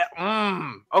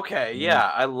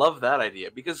 Yeah. I love that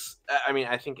idea because I mean,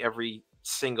 I think every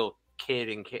single kid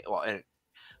and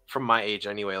from my age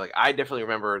anyway, like I definitely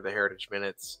remember the Heritage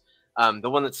Minutes. The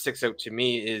one that sticks out to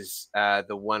me is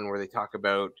the one where they talk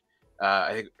about,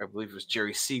 I believe it was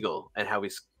Jerry Siegel, and how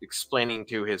he's explaining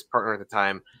to his partner at the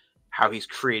time how he's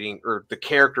creating the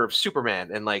character of Superman,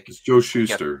 and like it's Joe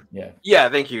Shuster. Yeah,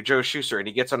 thank you, Joe Shuster. And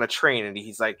he gets on a train and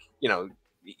he's like, you know,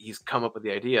 he's come up with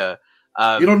the idea.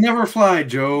 It'll never fly,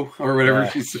 Joe, or whatever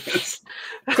he says.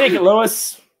 Take it,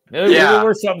 Lois. Maybe we'll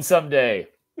work something someday.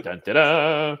 Dun, dun,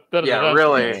 dun, dun, yeah,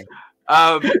 really.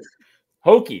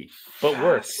 Hokey, but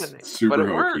works. Super but it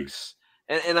hokey. Works.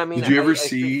 And I mean, Did you ever I think,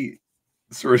 see?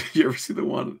 Sorry, did you ever see the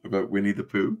one about Winnie the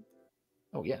Pooh?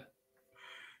 Oh yeah.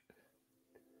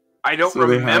 I don't So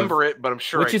they remember it, but I'm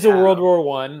sure Which I is a have. World War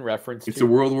One reference. It's to. a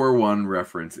World War One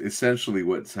reference. Essentially,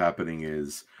 what's happening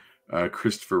is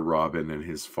Christopher Robin and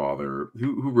his father,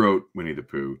 who wrote Winnie the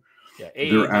Pooh, Yeah,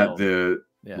 they're A. at Milne. the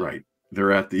Yeah. right.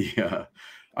 They're at the.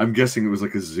 I'm guessing it was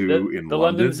like a zoo in the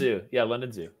London Zoo. Yeah,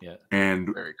 London Zoo. Yeah.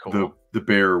 And Very cool. the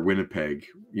bear Winnipeg,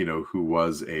 who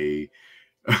was a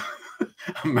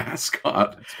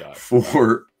mascot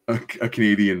for a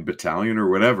Canadian battalion or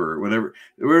whatever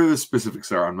the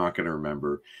specifics are, I'm not going to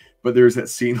remember. But there's that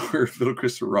scene where little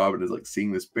Christopher Robin is like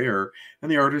seeing this bear, and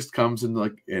the artist comes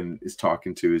and is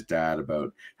talking to his dad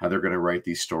about how they're going to write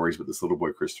these stories with this little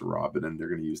boy Christopher Robin, and they're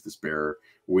going to use this bear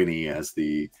Winnie as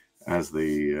the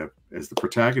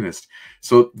protagonist.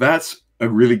 So that's a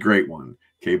really great one.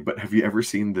 Okay, but have you ever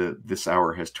seen This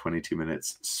Hour Has 22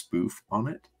 Minutes spoof on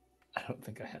it? I don't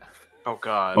think I have. Oh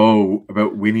God. Oh,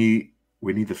 about Winnie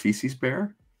the Feces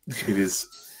Bear? It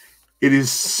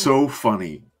is so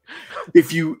funny.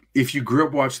 If you grew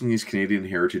up watching these Canadian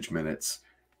Heritage Minutes,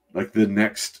 like the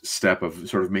next step of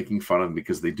sort of making fun of them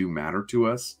because they do matter to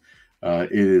us,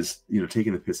 it is,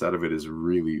 taking the piss out of it is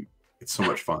really, it's so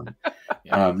much fun.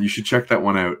 Yeah. You should check that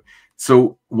one out.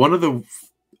 So one of the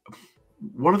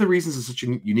reasons it's such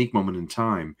a unique moment in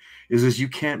time is you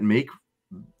can't make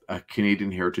a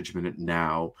Canadian Heritage Minute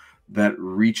now that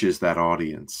reaches that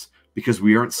audience because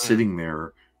we aren't sitting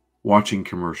there watching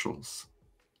commercials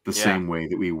the same way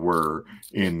that we were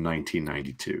in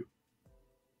 1992.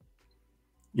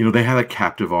 They had a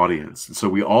captive audience, and so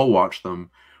we all watched them.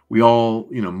 We all,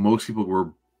 most people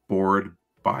were bored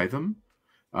by them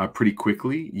pretty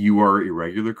quickly. You are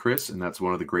irregular, Chris, and that's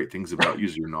one of the great things about you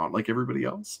is you're not like everybody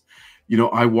else.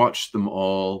 I watched them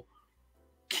all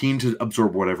keen to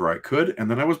absorb whatever I could, and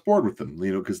then I was bored with them,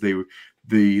 because the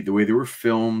way they were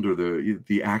filmed or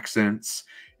the accents,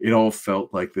 it all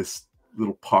felt like this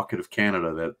little pocket of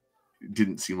Canada that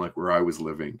didn't seem like where I was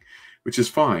living, which is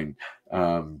fine.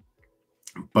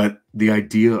 But the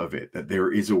idea of it, that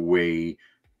there is a way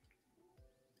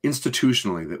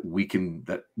institutionally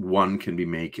that one can be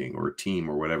making, or a team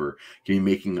or whatever can be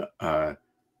making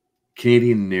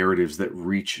Canadian narratives that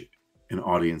reach an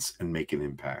audience and make an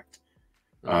impact.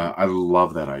 I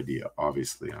love that idea.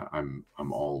 Obviously, I'm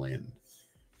all in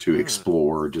to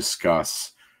explore,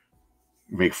 discuss,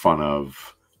 make fun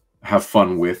of, have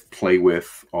fun with, play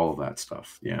with, all of that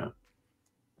stuff. Yeah,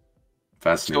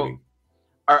 fascinating.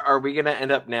 So, are we gonna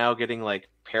end up now getting like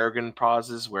Peregrine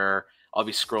pauses where I'll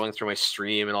be scrolling through my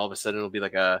stream and all of a sudden it'll be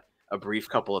like a brief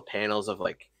couple of panels of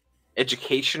like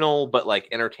educational but like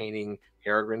entertaining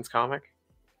Peregrine's comic?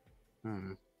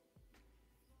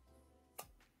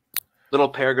 Little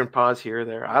Peregrine pause here or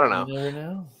there. I don't know. You never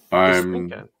know.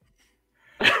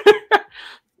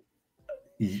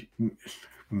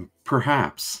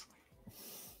 Perhaps.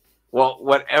 Well,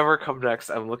 whatever comes next,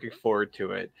 I'm looking forward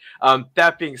to it.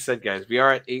 That being said, guys, we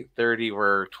are at 8:30.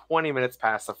 We're 20 minutes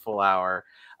past a full hour.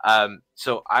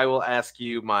 So I will ask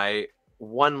you my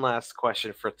one last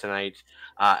question for tonight,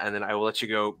 and then I will let you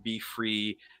go. Be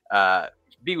free,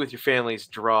 be with your families,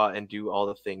 draw, and do all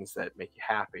the things that make you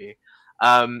happy.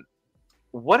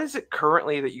 What is it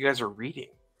currently that you guys are reading?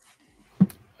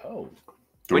 Oh.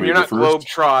 When you're not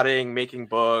globe-trotting, making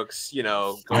books,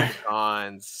 going to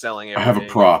cons, selling everything. I have a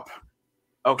prop.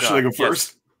 Oh, God. Should I go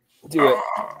first? Yes. Do it.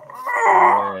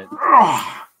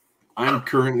 I'm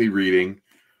currently reading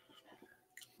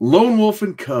Lone Wolf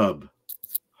and Cub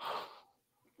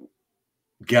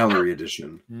Gallery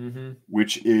Edition,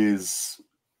 which is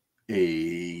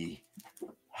a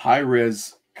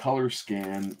high-res color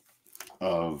scan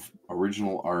of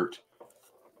original art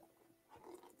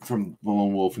from the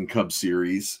Lone Wolf and Cub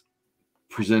series,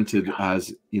 presented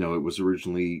as it was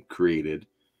originally created.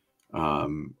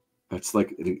 That's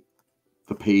like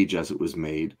the page as it was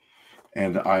made,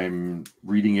 and I'm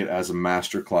reading it as a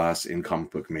masterclass in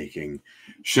comic book making.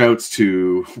 Shouts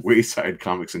to Wayside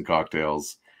Comics and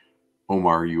Cocktails.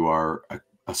 Omar, you are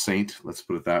a saint. Let's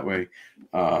put it that way.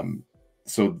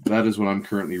 So that is what I'm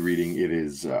currently reading. It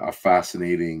is a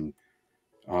fascinating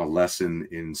lesson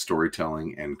in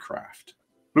storytelling and craft.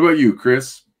 What about you,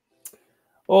 Chris?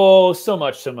 Oh, so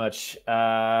much.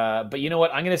 But you know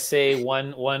what? I'm going to say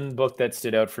one book that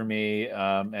stood out for me,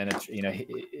 and it's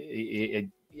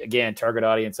again, target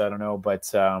audience, I don't know, but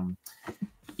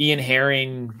Ian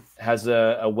Herring has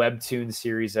a webtoon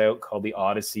series out called The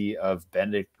Odyssey of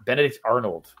Benedict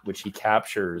Arnold, which he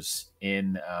captures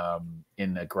in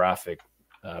a graphic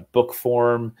book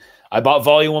form. I bought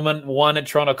volume 1 at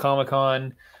Toronto Comic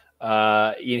Con.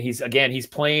 He's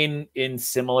playing in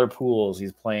similar pools.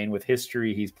 He's playing with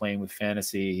history. He's playing with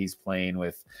fantasy. He's playing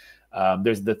with.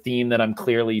 There's the theme that I'm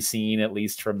clearly seeing, at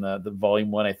least from the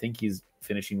volume 1. I think he's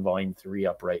finishing volume 3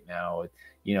 up right now.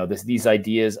 These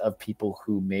ideas of people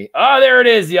who there it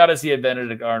is, the Odyssey of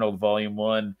Benedict Arnold, volume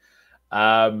 1.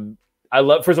 I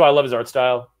love his art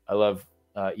style. I love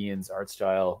Ian's art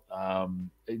style.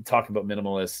 Talking about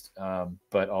minimalist,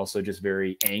 but also just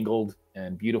very angled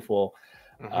and beautiful.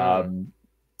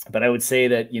 But I would say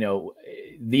that,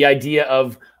 the idea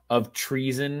of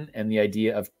treason and the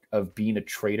idea of being a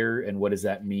traitor and what does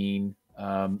that mean?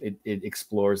 It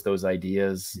explores those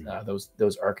ideas,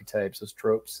 those archetypes, those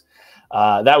tropes.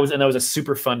 That was a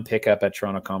super fun pickup at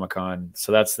Toronto Comic-Con.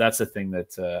 So that's the thing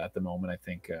that at the moment I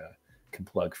think can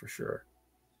plug for sure.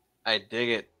 I dig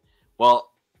it.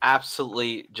 Well,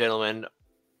 absolutely, gentlemen.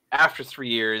 After 3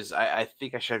 years, I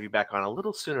think I should have you back on a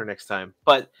little sooner next time.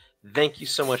 But thank you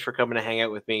so much for coming to hang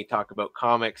out with me, talk about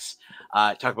comics,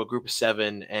 talk about Group of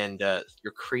 7, and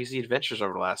your crazy adventures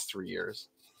over the last 3 years.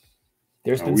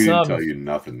 We didn't tell you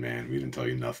nothing, man. We didn't tell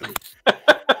you nothing.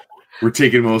 We're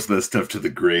taking most of that stuff to the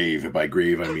grave. And by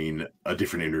grave, I mean a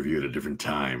different interview at a different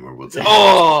time, or we'll say,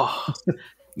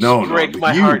 no, break with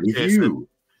my you, heart, with Jason. you.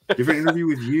 Different interview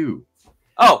with you.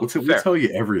 Oh, we'll tell you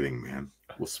everything, man.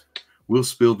 We'll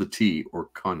spill the tea, or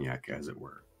cognac, as it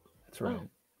were. That's right.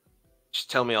 Just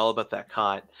tell me all about that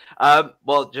con.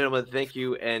 Well, gentlemen, thank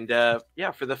you. And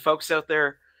for the folks out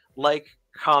there, like,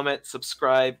 comment,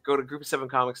 subscribe, go to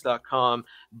group7comics.com,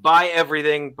 buy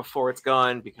everything before it's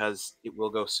gone, because it will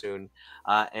go soon.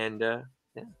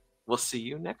 We'll see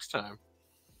you next time.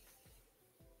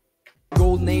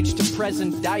 Golden age to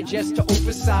present, digest to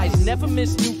oversize. Never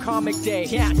miss new comic day.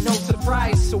 Yeah, no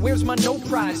surprise. So where's my no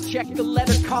prize? Check the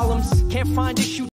letter columns. Can't find issue